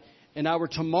 Right? And our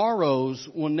tomorrows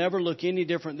will never look any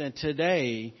different than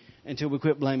today until we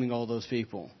quit blaming all those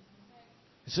people.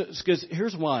 Because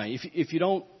here's why. If you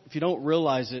don't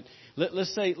realize it,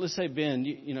 let's say Ben,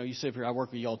 you sit here, I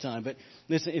work with you all the time, but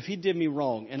listen, if he did me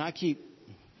wrong, and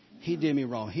he did me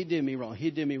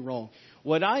wrong.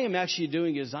 What I am actually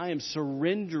doing is I am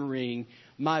surrendering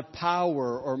my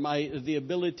power or the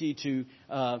ability to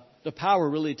the power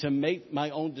really to make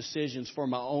my own decisions for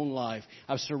my own life.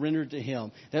 I've surrendered to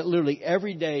Him. That literally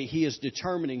every day He is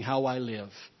determining how I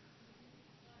live.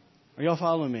 Are y'all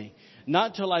following me?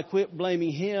 Not till I quit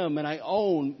blaming Him and I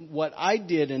own what I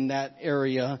did in that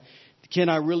area, can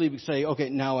I really say, okay,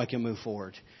 now I can move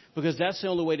forward. Because that's the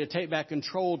only way to take back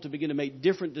control, to begin to make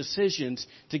different decisions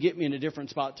to get me in a different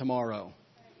spot tomorrow.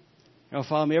 Y'all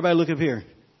follow me? Everybody look up here.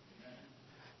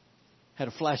 Had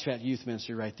a flashback to youth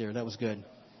ministry right there. That was good.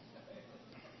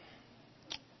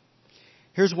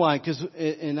 Here's why,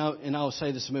 and I'll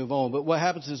say this to move on, but what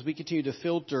happens is we continue to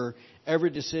filter every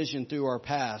decision through our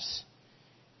past.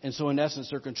 And so in essence,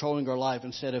 they're controlling our life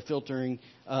instead of filtering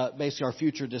basically our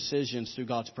future decisions through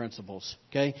God's principles.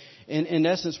 Okay? In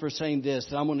essence, we're saying this,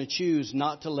 that I'm going to choose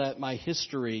not to let my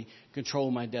history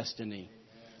control my destiny.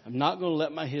 I'm not going to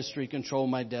let my history control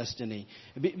my destiny.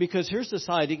 Because here's the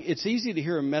side. It's easy to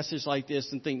hear a message like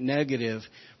this and think negative,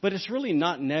 but it's really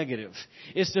not negative.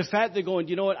 It's the fact that going,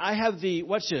 you know what,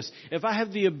 watch this. If I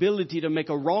have the ability to make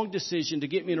a wrong decision to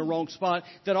get me in a wrong spot,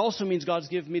 that also means God's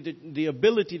given me the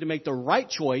ability to make the right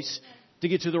choice to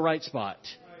get to the right spot.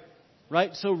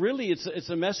 Right? So really it's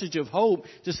a message of hope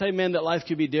to say, man, that life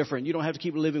could be different. You don't have to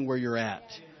keep living where you're at.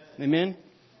 Amen?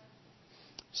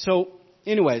 So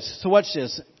anyways, so watch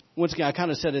this. Once again, I kind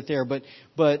of said it there, but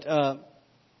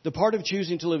the part of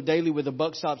choosing to live daily with a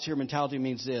buck stops here mentality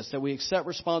means this, that we accept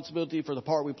responsibility for the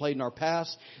part we played in our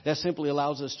past. That simply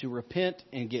allows us to repent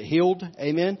and get healed.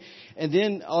 Amen. And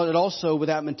then it also, with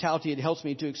that mentality, it helps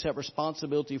me to accept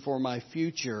responsibility for my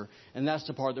future. And that's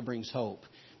the part that brings hope.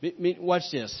 Watch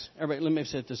this. Everybody, let me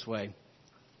say it this way.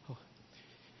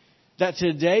 That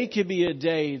today could be a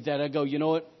day that I go, you know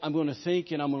what? I'm going to think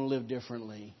and I'm going to live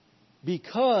differently.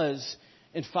 Because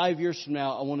in 5 years from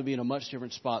now, I want to be in a much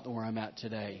different spot than where I'm at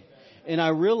today. And I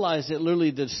realize that literally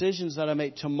the decisions that I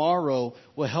make tomorrow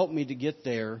will help me to get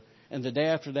there. And the day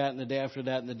after that, and the day after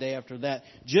that, and the day after that,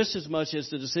 just as much as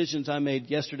the decisions I made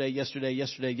yesterday,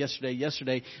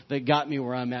 that got me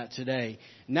where I'm at today.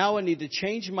 Now I need to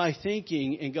change my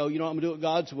thinking and go, you know, I'm going to do it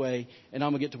God's way, and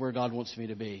I'm going to get to where God wants me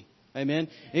to be. Amen.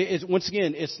 Once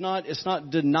again, it's not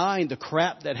denying the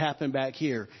crap that happened back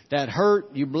here. That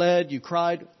hurt, you bled, you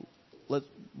cried.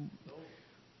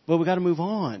 But we got to move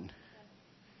on.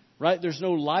 Right? There's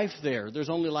no life there. There's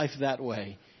only life that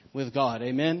way with God.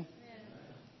 Amen.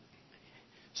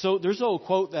 So there's an old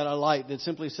quote that I like that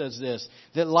simply says this,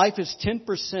 that life is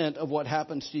 10% of what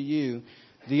happens to you.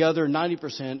 The other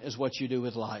 90% is what you do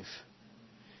with life.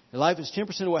 Life is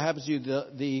 10% of what happens to you.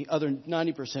 The other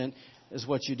 90% is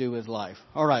what you do with life.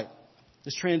 All right.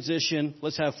 Let's transition.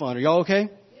 Let's have fun. Are y'all okay?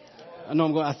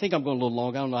 I think I'm going a little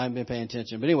long. I don't know. I haven't been paying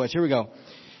attention. But anyways, here we go.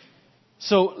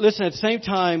 So listen, at the same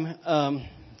time,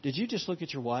 did you just look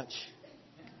at your watch?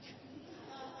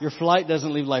 Your flight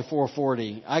doesn't leave like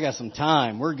 4:40. I got some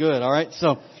time. We're good. All right.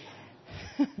 So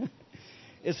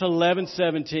it's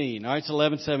 11:17. All right. It's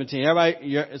 11:17.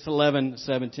 Everybody, it's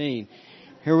 11:17.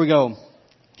 Here we go. In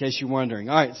case you're wondering.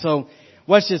 All right. So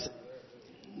watch this.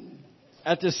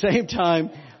 At the same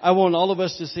time, I want all of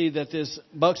us to see that this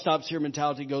buck stops here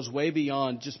mentality goes way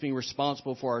beyond just being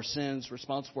responsible for our sins,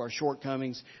 responsible for our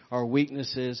shortcomings, our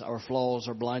weaknesses, our flaws,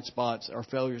 our blind spots, our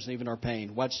failures, and even our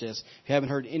pain. Watch this. If you haven't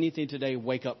heard anything today,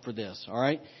 wake up for this, all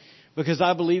right? Because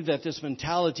I believe that this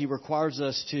mentality requires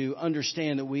us to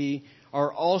understand that we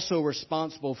are also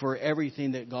responsible for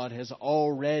everything that God has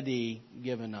already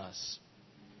given us.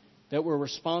 That we're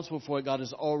responsible for what God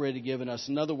has already given us.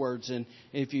 In other words, and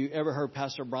if you ever heard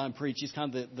Pastor Brian preach, he's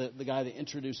kind of the guy that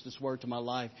introduced this word to my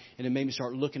life, and it made me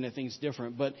start looking at things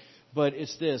different. But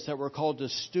it's this, that we're called to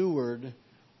steward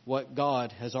what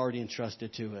God has already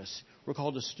entrusted to us. We're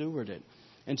called to steward it.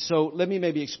 And so let me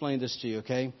maybe explain this to you,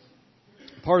 okay?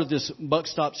 Part of this buck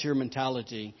stops here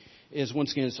mentality is,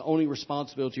 once again, it's only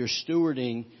responsibility or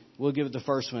stewarding. We'll give it the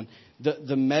first one.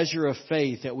 The measure of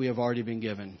faith that we have already been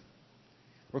given.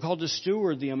 We're called to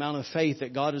steward the amount of faith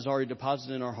that God has already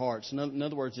deposited in our hearts. In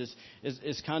other words,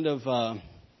 it's kind of,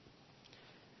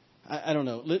 I don't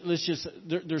know. Let's just,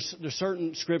 there's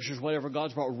certain scriptures, whatever,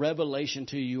 God's brought revelation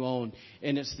to you on.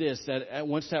 And it's this, that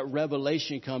once that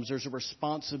revelation comes, there's a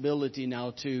responsibility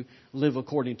now to live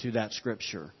according to that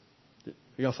scripture. Are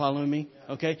y'all following me?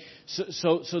 Okay.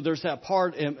 So there's that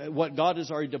part, what God has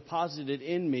already deposited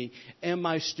in me. Am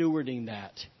I stewarding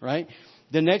that? Right?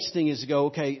 The next thing is to go,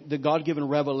 okay, the God-given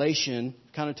revelation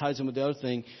kind of ties in with the other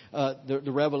thing. The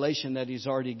revelation that He's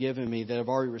already given me, that I've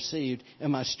already received,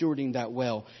 am I stewarding that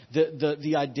well?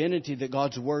 The identity that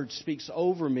God's Word speaks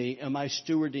over me, am I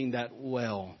stewarding that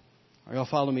well? Are y'all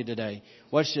following me today?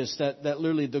 Watch this, that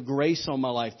literally the grace on my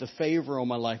life, the favor on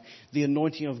my life, the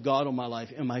anointing of God on my life,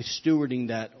 am I stewarding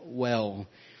that well?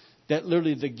 That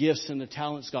literally the gifts and the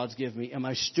talents God's given me, am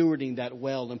I stewarding that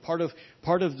well? And part of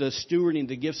the stewarding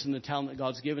the gifts and the talent that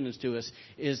God's given us to us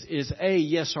is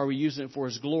yes, are we using it for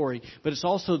His glory? But it's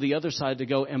also the other side to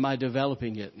go, am I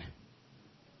developing it?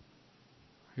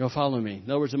 You'll follow me. In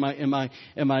other words, am I,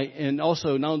 and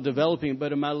also not only developing,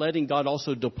 but am I letting God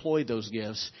also deploy those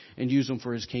gifts and use them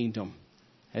for His kingdom?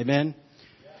 Amen.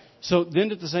 So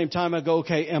then at the same time I go,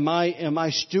 okay, am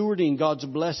I stewarding God's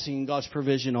blessing, God's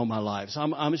provision on my life? So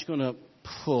I'm just going to,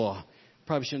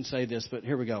 probably shouldn't say this, but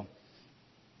here we go.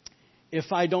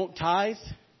 If I don't tithe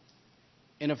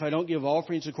and if I don't give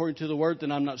offerings according to the Word,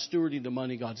 then I'm not stewarding the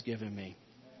money God's given me.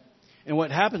 And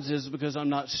what happens is, because I'm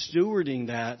not stewarding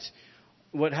that,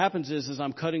 what happens is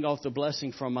I'm cutting off the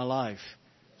blessing from my life.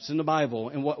 It's in the Bible.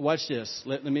 And watch this.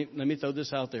 Let me throw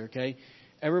this out there, okay?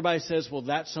 Everybody says, well,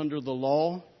 that's under the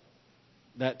law.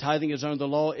 That tithing is under the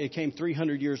law. It came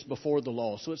 300 years before the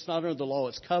law. So it's not under the law,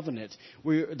 it's covenant.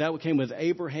 That came with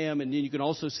Abraham, and then you can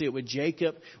also see it with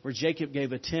Jacob, where Jacob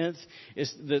gave a tenth.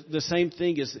 It's the same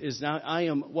thing is now I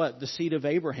am what? The seed of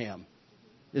Abraham.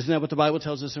 Isn't that what the Bible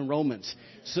tells us in Romans?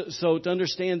 So to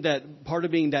understand that part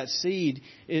of being that seed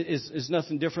is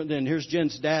nothing different than, here's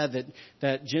Jen's dad,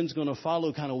 that Jen's going to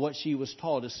follow kind of what she was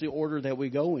taught. It's the order that we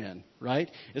go in, right?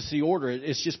 It's the order.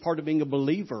 It's just part of being a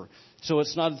believer. So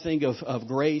it's not a thing of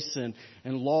grace and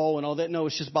law and all that. No,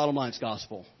 it's just bottom line, it's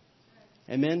gospel.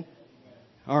 Amen?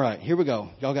 All right, here we go.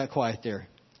 Y'all got quiet there.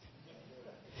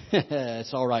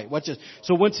 It's all right. Watch this.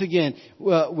 So once again,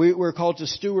 we're called to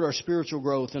steward our spiritual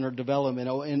growth and our development.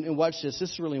 And watch this.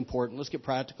 This is really important. Let's get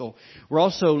practical. We're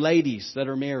also ladies that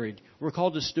are married. We're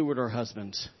called to steward our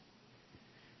husbands.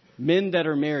 Men that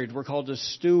are married, we're called to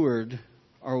steward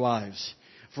our wives.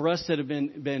 For us that have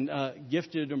been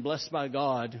gifted and blessed by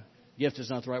God, gift is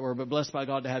not the right word, but blessed by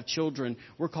God to have children,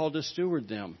 we're called to steward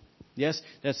them. Yes,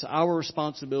 that's our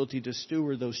responsibility to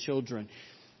steward those children.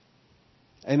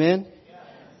 Amen?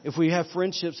 If we have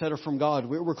friendships that are from God,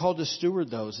 we're called to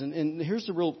steward those. And here's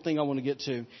the real thing I want to get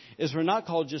to, is we're not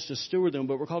called just to steward them,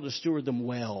 but we're called to steward them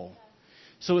well.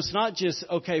 So it's not just,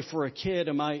 okay, for a kid,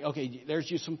 okay, there's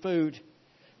you some food.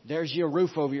 There's you a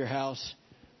roof over your house.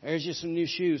 There's you some new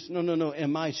shoes. No.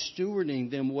 Am I stewarding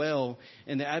them well?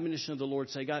 And the admonition of the Lord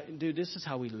say, God, dude, this is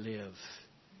how we live.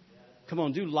 Come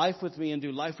on, do life with me and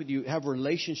do life with you. Have a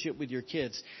relationship with your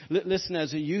kids. Listen,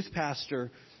 as a youth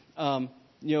pastor,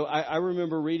 I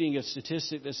remember reading a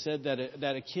statistic that said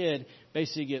that a kid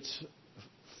basically gets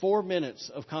 4 minutes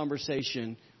of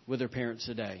conversation with their parents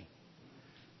a day.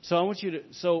 So I want you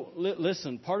to,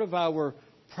 listen, part of our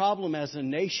problem as a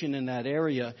nation in that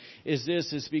area is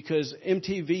because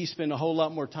MTV spend a whole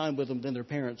lot more time with them than their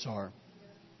parents are.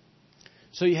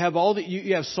 So you have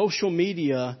you have social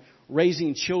media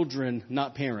raising children,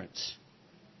 not parents.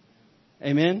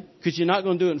 Amen? Because you're not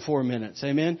going to do it in 4 minutes.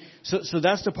 Amen? So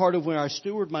that's the part of when I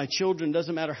steward my children,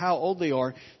 doesn't matter how old they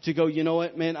are, to go, you know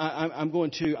what, man, I'm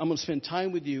going to spend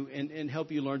time with you and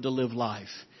help you learn to live life.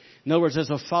 In other words, as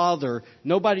a father,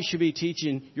 nobody should be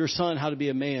teaching your son how to be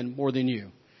a man more than you.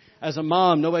 As a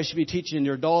mom, nobody should be teaching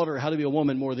your daughter how to be a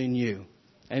woman more than you.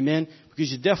 Amen?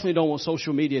 Because you definitely don't want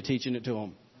social media teaching it to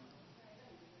them.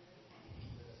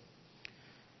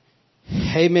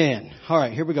 Amen. All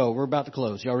right, here we go. We're about to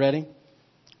close. Y'all ready?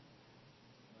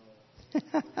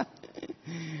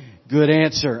 Good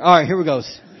answer. All right, here we go.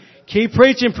 Keep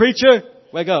preaching, preacher.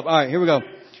 Wake up. All right, here we go.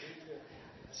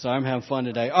 Sorry, I'm having fun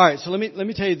today. All right, so let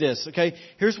me tell you this, okay?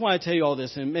 Here's why I tell you all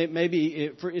this, and maybe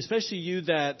especially you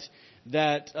that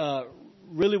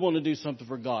really want to do something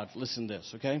for God. Listen to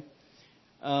this, okay?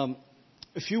 A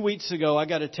few weeks ago, I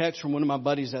got a text from one of my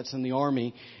buddies that's in the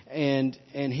Army, and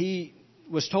he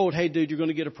was told, hey, dude, you're going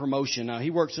to get a promotion. Now,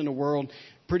 he works in the world,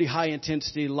 pretty high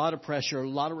intensity, a lot of pressure, a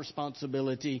lot of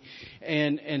responsibility.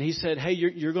 And he said, hey,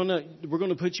 we're going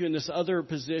to put you in this other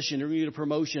position. You're going to get a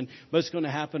promotion, but it's going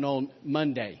to happen on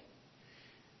Monday.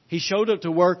 He showed up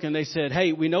to work and they said,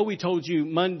 hey, we know we told you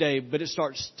Monday, but it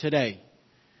starts today.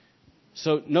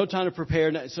 So no time to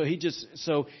prepare.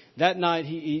 So that night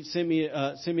he sent me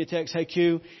a text. Hey,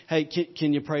 Q, hey,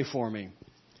 can you pray for me?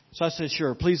 So I said,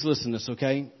 sure, please listen to this,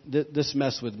 okay? This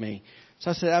messed with me.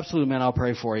 So I said, absolutely, man, I'll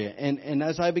pray for you. And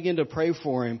as I began to pray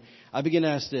for him, I began to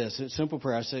ask this, a simple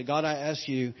prayer. I said, God, I ask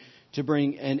you to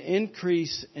bring an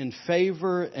increase in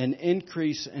favor, an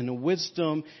increase in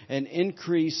wisdom, an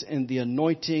increase in the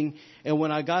anointing. And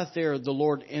when I got there, the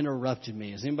Lord interrupted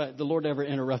me. Has the Lord ever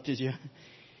interrupted you?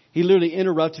 He literally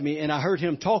interrupted me, and I heard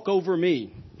him talk over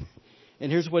me.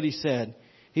 And here's what he said.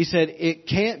 He said, it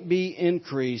can't be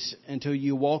increased until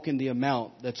you walk in the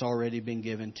amount that's already been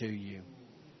given to you.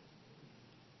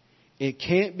 It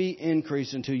can't be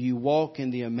increased until you walk in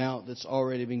the amount that's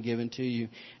already been given to you.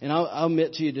 And I'll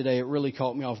admit to you today, it really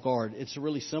caught me off guard. It's a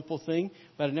really simple thing,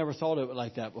 but I never thought of it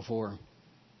like that before.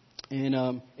 And,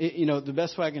 the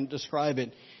best way I can describe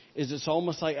it is it's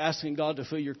almost like asking God to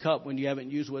fill your cup when you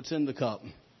haven't used what's in the cup.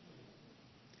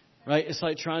 Right? It's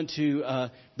like trying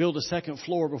to build a second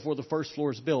floor before the first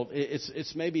floor is built.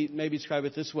 It's maybe describe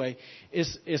it this way.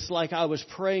 It's like I was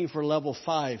praying for level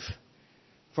 5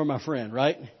 for my friend,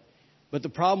 right? But the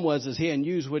problem was he hadn't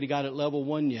used what he got at level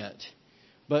 1 yet.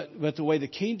 But the way the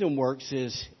kingdom works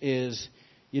is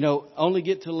only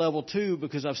get to level 2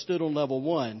 because I've stood on level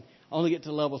 1. Only get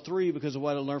to level 3 because of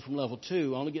what I learned from level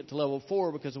 2. Only get to level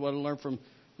 4 because of what I learned from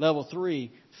level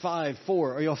 3, 5,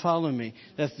 4. Are y'all following me?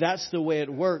 That's the way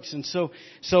it works. And so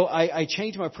I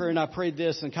changed my prayer and I prayed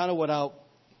this, and kind of what I'll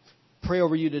pray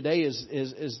over you today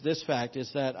is this fact,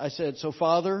 is that I said, so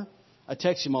Father, I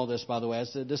texted him all this, by the way. I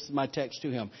said, this is my text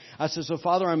to him. I said, so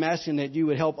Father, I'm asking that you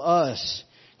would help us,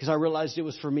 because I realized it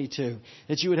was for me too,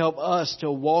 that you would help us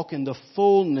to walk in the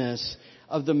fullness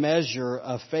of the measure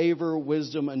of favor,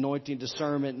 wisdom, anointing,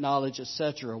 discernment, knowledge,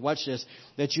 etc. Watch this,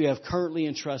 that you have currently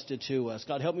entrusted to us.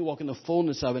 God, help me walk in the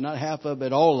fullness of it, not half of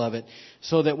it, all of it,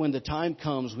 so that when the time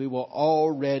comes, we will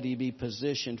already be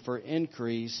positioned for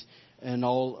increase in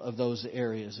all of those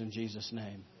areas. In Jesus'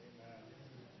 name.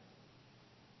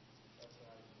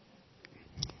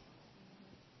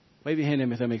 Wave your hand at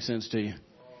me if that makes sense to you.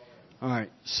 All right.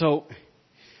 So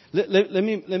let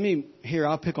me here.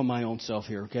 I'll pick on my own self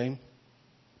here. Okay.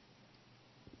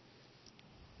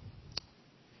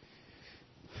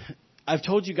 I've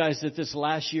told you guys that this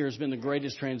last year has been the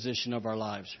greatest transition of our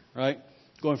lives. Right.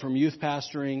 Going from youth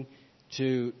pastoring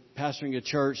to pastoring a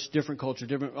church, different culture,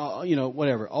 different.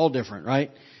 Whatever. All different. Right.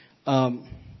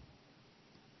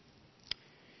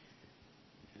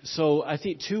 So I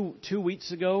think two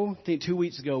weeks ago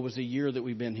was a year that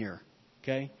we've been here.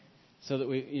 Okay, so that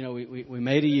we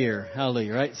made a year.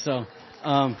 Hallelujah, right? So,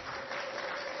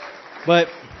 but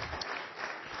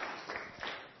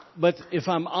if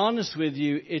I'm honest with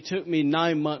you, it took me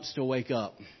 9 months to wake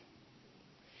up.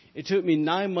 It took me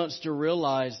 9 months to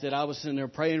realize that I was sitting there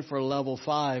praying for a level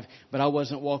 5, but I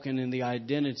wasn't walking in the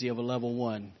identity of a level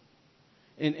 1.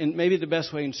 And maybe the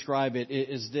best way to describe it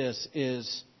is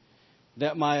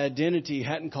that my identity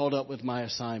hadn't caught up with my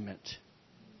assignment.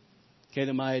 Okay,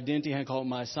 that my identity hadn't caught up with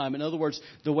my assignment. In other words,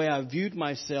 the way I viewed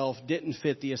myself didn't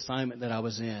fit the assignment that I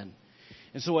was in.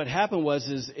 And so what happened was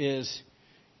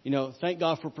thank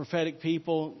God for prophetic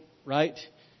people, right?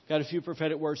 Got a few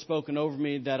prophetic words spoken over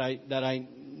me that I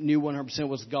knew 100%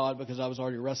 was God because I was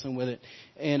already wrestling with it.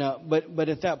 And but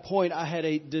at that point, I had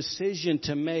a decision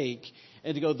to make.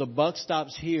 And to go, the buck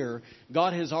stops here.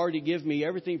 God has already given me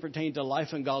everything pertaining to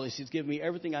life and godliness. He's given me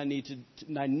everything I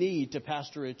need to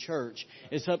pastor a church.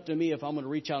 It's up to me if I'm going to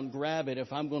reach out and grab it,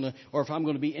 if I'm going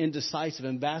to be indecisive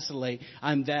and vacillate.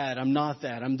 I'm that, I'm not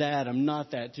that, I'm that, I'm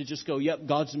not that. To just go, yep,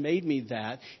 God's made me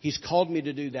that. He's called me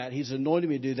to do that. He's anointed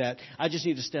me to do that. I just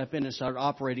need to step in and start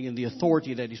operating in the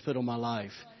authority that He's put on my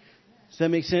life. Does that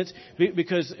make sense?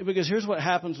 Because here's what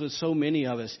happens with so many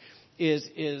of us.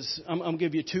 I'm going to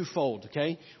give you twofold,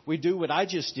 okay? We do what I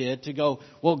just did to go,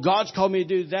 well, God's called me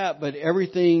to do that, but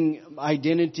everything,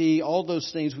 identity, all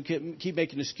those things, we keep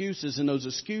making excuses, and those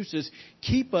excuses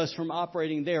keep us from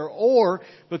operating there, or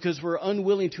because we're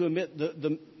unwilling to admit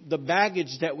the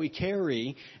baggage that we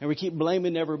carry, and we keep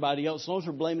blaming everybody else. As long as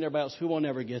we're blaming everybody else, we won't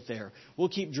ever get there. We'll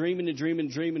keep dreaming and dreaming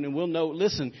and dreaming, and we'll know,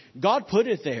 listen, God put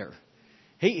it there.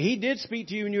 He did speak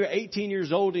to you when you were 18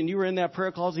 years old and you were in that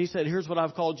prayer closet. He said, here's what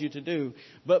I've called you to do.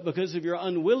 But because of your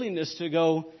unwillingness to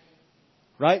go,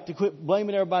 right, to quit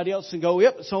blaming everybody else and go,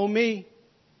 yep, it's on me.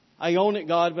 I own it,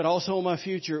 God, but also on my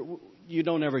future. You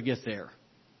don't ever get there.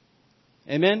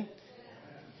 Amen?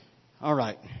 All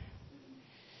right.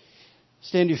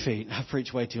 Stand to your feet. I've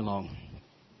preached way too long.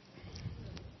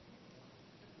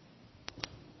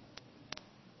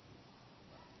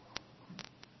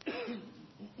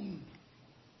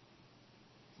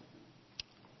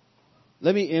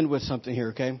 Let me end with something here,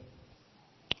 okay?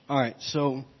 All right,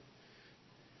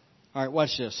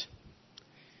 watch this.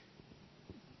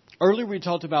 Earlier we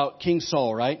talked about King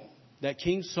Saul, right? That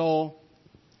King Saul,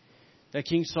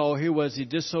 he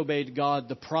disobeyed God.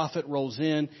 The prophet rolls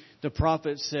in. The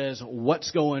prophet says,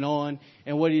 what's going on?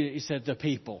 And what he said, the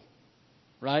people,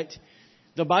 right?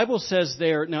 The Bible says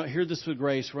there, now hear this with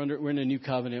grace, we're in a new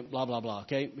covenant, blah, blah, blah,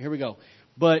 okay? Here we go.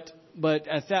 But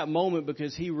at that moment,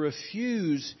 because he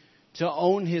refused to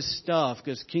own his stuff,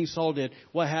 because King Saul did,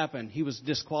 what happened? He was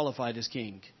disqualified as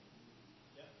king.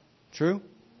 True?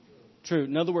 True.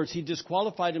 In other words, he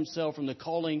disqualified himself from the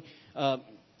calling that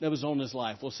was on his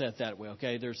life. We'll say it that way,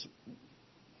 okay? There's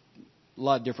a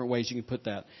lot of different ways you can put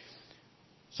that.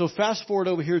 So fast forward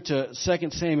over here to 2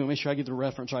 Samuel. Make sure I get the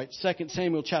reference right. 2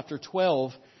 Samuel chapter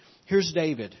 12. Here's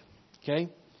David, okay?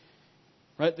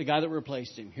 Right, the guy that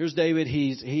replaced him. Here's David.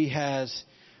 He has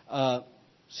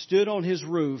stood on his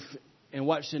roof and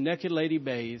watched a naked lady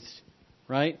bathe,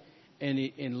 right?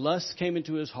 And lust came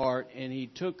into his heart, and he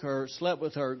took her, slept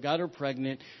with her, got her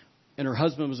pregnant, and her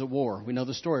husband was at war. We know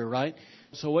the story, right?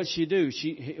 So what does he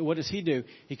do?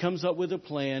 He comes up with a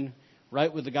plan,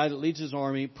 right, with the guy that leads his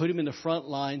army, put him in the front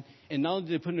line. And not only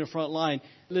did they put him in the front line,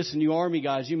 listen, you army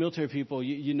guys, you military people,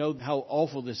 you know how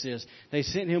awful this is. They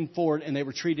sent him forward, and they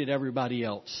retreated everybody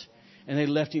else. And they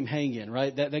left him hanging,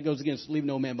 right? That goes against leave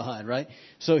no man behind, right?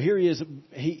 So here he is.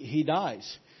 He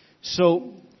dies.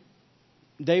 So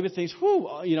David thinks,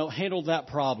 handled that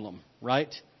problem,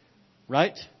 right?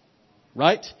 Right?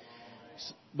 Right?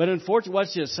 But unfortunately,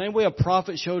 watch this. Same way a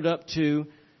prophet showed up to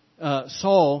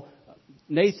Saul,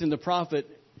 Nathan the prophet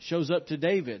shows up to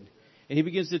David. And he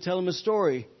begins to tell him a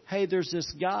story. Hey, there's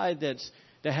this guy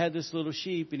that had this little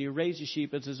sheep, and he raised the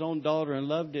sheep as his own daughter and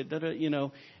loved it,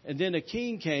 And then a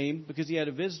king came because he had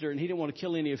a visitor, and he didn't want to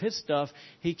kill any of his stuff.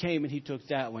 He came and he took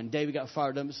that one. David got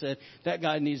fired up and said, that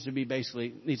guy needs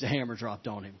a hammer dropped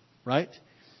on him, right?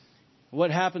 What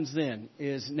happens then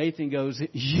is Nathan goes,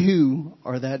 you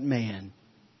are that man.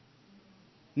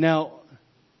 Now,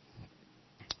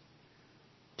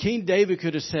 King David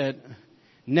could have said,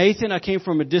 Nathan, I came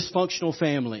from a dysfunctional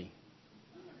family.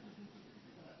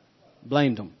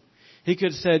 Blamed him. He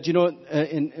could have said,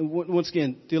 and once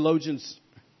again, theologians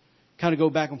kind of go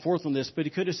back and forth on this, but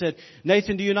he could have said,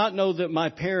 Nathan, do you not know that my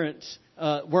parents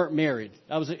weren't married?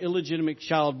 I was an illegitimate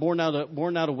child, born out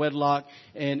of wedlock,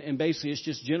 and basically it's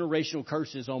just generational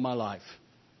curses on my life.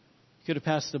 He could have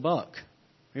passed the buck.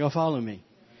 Are y'all following me?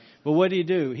 But what did he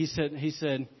do? He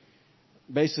said,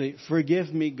 basically,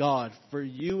 forgive me, God, for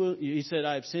you. He said,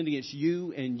 I have sinned against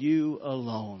you and you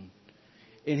alone.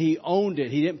 And he owned it.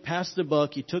 He didn't pass the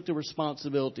buck. He took the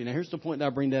responsibility. Now, here's the point that I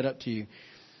bring that up to you.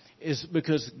 Is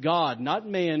because God, not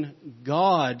man,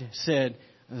 God said,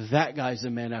 that guy's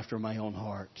a man after my own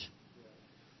heart.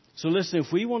 So listen,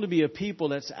 if we want to be a people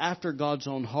that's after God's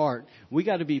own heart, we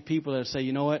got to be people that say,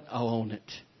 you know what, I'll own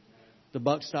it. The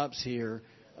buck stops here.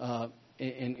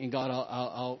 And God,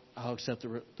 I'll accept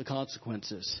the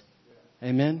consequences.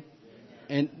 Amen?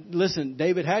 And listen,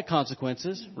 David had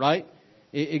consequences, right?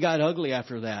 It got ugly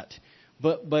after that.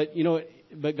 But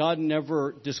God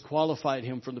never disqualified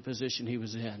him from the position he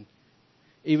was in.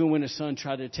 Even when his son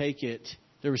tried to take it,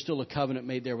 there was still a covenant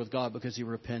made there with God because he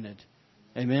repented.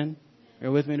 Amen? Are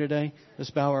you with me today? Let's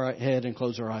bow our head and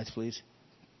close our eyes, please.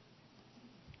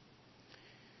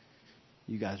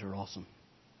 You guys are awesome.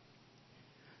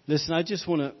 Listen, I just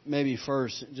want to maybe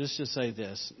first just to say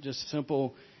this. Just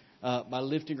simple, by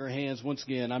lifting our hands. Once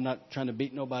again, I'm not trying to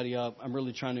beat nobody up. I'm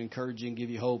really trying to encourage you and give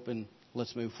you hope, and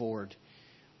let's move forward.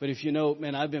 But if you know,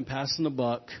 man, I've been passing the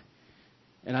buck,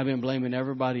 and I've been blaming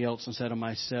everybody else instead of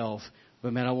myself.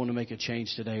 But, man, I want to make a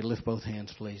change today. Lift both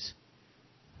hands, please.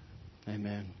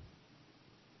 Amen.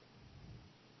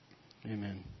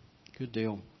 Amen. Good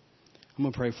deal. I'm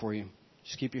going to pray for you.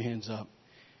 Just keep your hands up.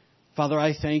 Father,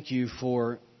 I thank you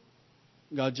for,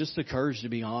 God, just the courage to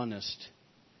be honest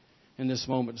in this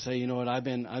moment. To say, you know what, I've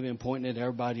been pointing at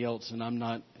everybody else, and I'm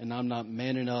not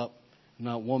manning up, I'm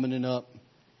not womaning up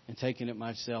and taking it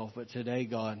myself. But today,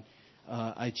 God,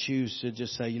 I choose to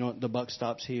just say, you know what, the buck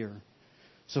stops here.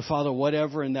 So, Father,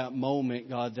 whatever in that moment,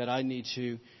 God, that I need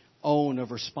to own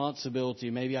of responsibility.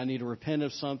 Maybe I need to repent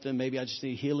of something. Maybe I just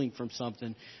need healing from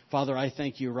something. Father, I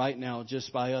thank you right now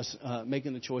just by us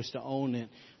making the choice to own it.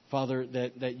 Father,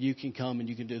 that you can come and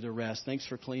you can do the rest. Thanks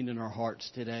for cleaning our hearts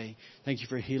today. Thank you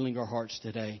for healing our hearts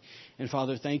today. And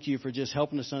Father, thank you for just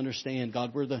helping us understand,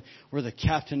 God, we're the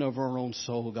captain of our own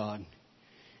soul, God.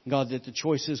 God, that the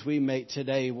choices we make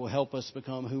today will help us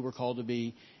become who we're called to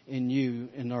be in you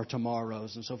in our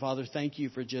tomorrows. And so, Father, thank you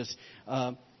for just,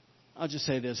 I'll just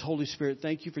say this. Holy Spirit,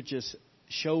 thank you for just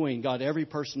showing, God, every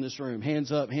person in this room,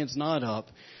 hands up, hands not up.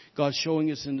 God,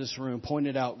 showing us in this room, point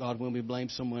it out, God, when we blame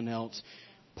someone else.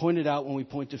 Point it out when we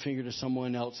point the finger to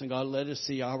someone else. And God, let us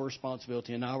see our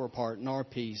responsibility and our part and our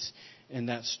piece in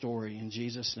that story. In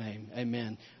Jesus' name,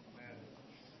 amen.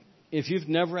 If you've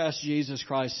never asked Jesus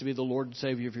Christ to be the Lord and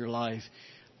Savior of your life,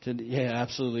 yeah,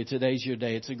 absolutely. Today's your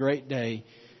day. It's a great day.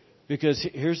 Because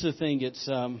here's the thing. It's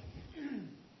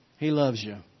He loves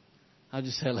you. I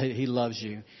just said He loves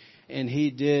you. And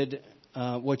He did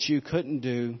what you couldn't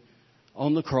do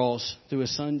on the cross through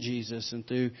His Son Jesus and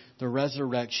through the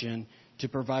resurrection to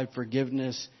provide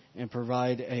forgiveness and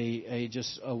provide a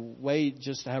way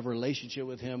just to have a relationship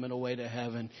with Him and a way to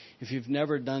heaven. If you've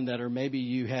never done that, or maybe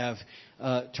you have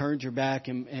turned your back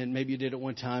and maybe you did it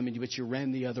one time but you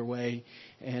ran the other way,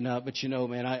 but you know,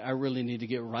 man, I really need to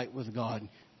get right with God.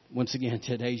 Once again,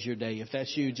 today's your day. If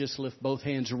that's you, just lift both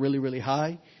hands really, really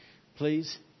high,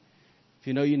 please. If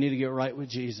you know you need to get right with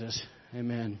Jesus.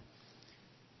 Amen.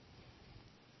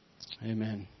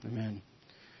 Amen. Amen.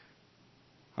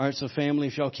 All right, so family,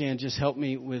 if y'all can, just help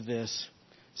me with this.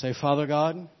 Say, Father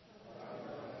God,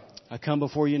 I come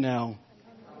before you now,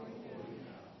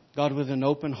 God, with an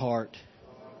open heart,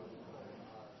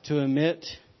 to admit,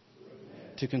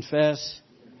 to confess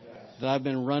that I've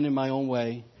been running my own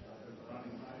way,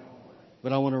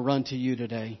 but I want to run to you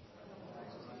today.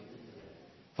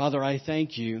 Father, I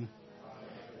thank you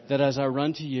that as I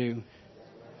run to you,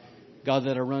 God,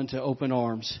 that I run to open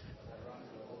arms.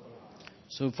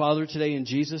 So, Father, today in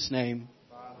Jesus' name,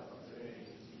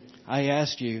 I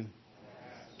ask you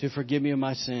to forgive me of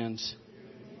my sins.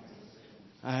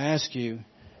 I ask you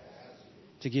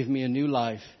to give me a new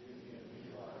life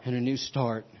and a new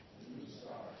start.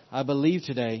 I believe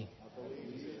today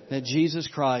that Jesus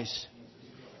Christ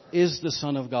is the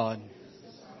Son of God,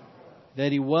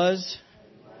 that He was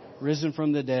risen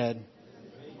from the dead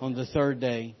on the third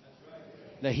day,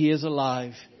 that He is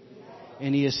alive,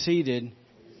 and He is seated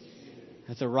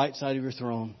at the right side of your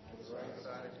throne.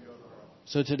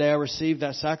 So today I receive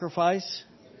that sacrifice.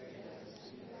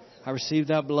 I receive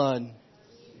that blood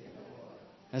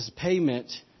as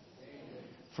payment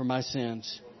for my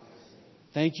sins.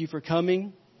 Thank you for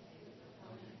coming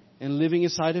and living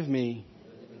inside of me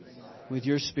with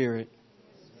your Spirit.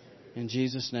 In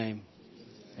Jesus' name,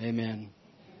 amen.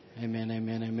 Amen,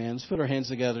 amen, amen. Let's put our hands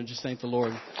together and just thank the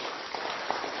Lord.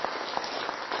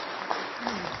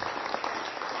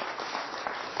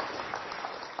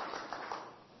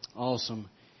 Awesome.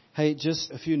 Hey, just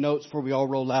a few notes before we all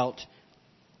roll out.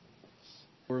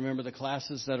 Remember the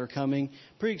classes that are coming.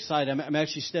 Pretty excited. I'm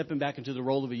actually stepping back into the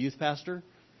role of a youth pastor.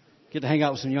 Get to hang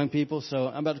out with some young people. So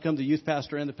I'm about to become the youth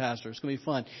pastor and the pastor. It's going to be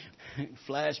fun.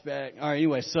 Flashback. All right,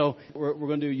 anyway, so we're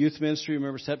going to do youth ministry.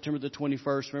 Remember, September the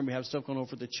 21st. Remember, we have stuff going on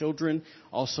for the children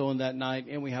also on that night.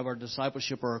 And we have our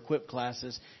discipleship or equip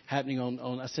classes happening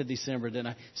on I said December, didn't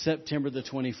I? September the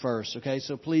 21st. Okay,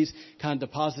 so please kind of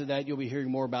deposit that. You'll be hearing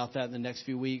more about that in the next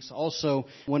few weeks. Also,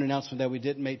 one announcement that we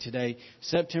didn't make today.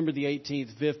 September the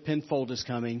 18th, Viv Penfold is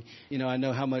coming. You know, I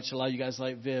know how much a lot of you guys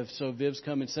like Viv. So Viv's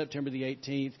coming September the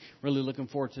 18th. Really looking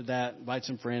forward to that. Invite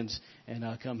some friends and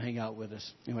come hang out with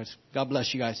us. Anyways, God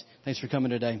bless you guys. Thanks for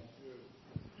coming today.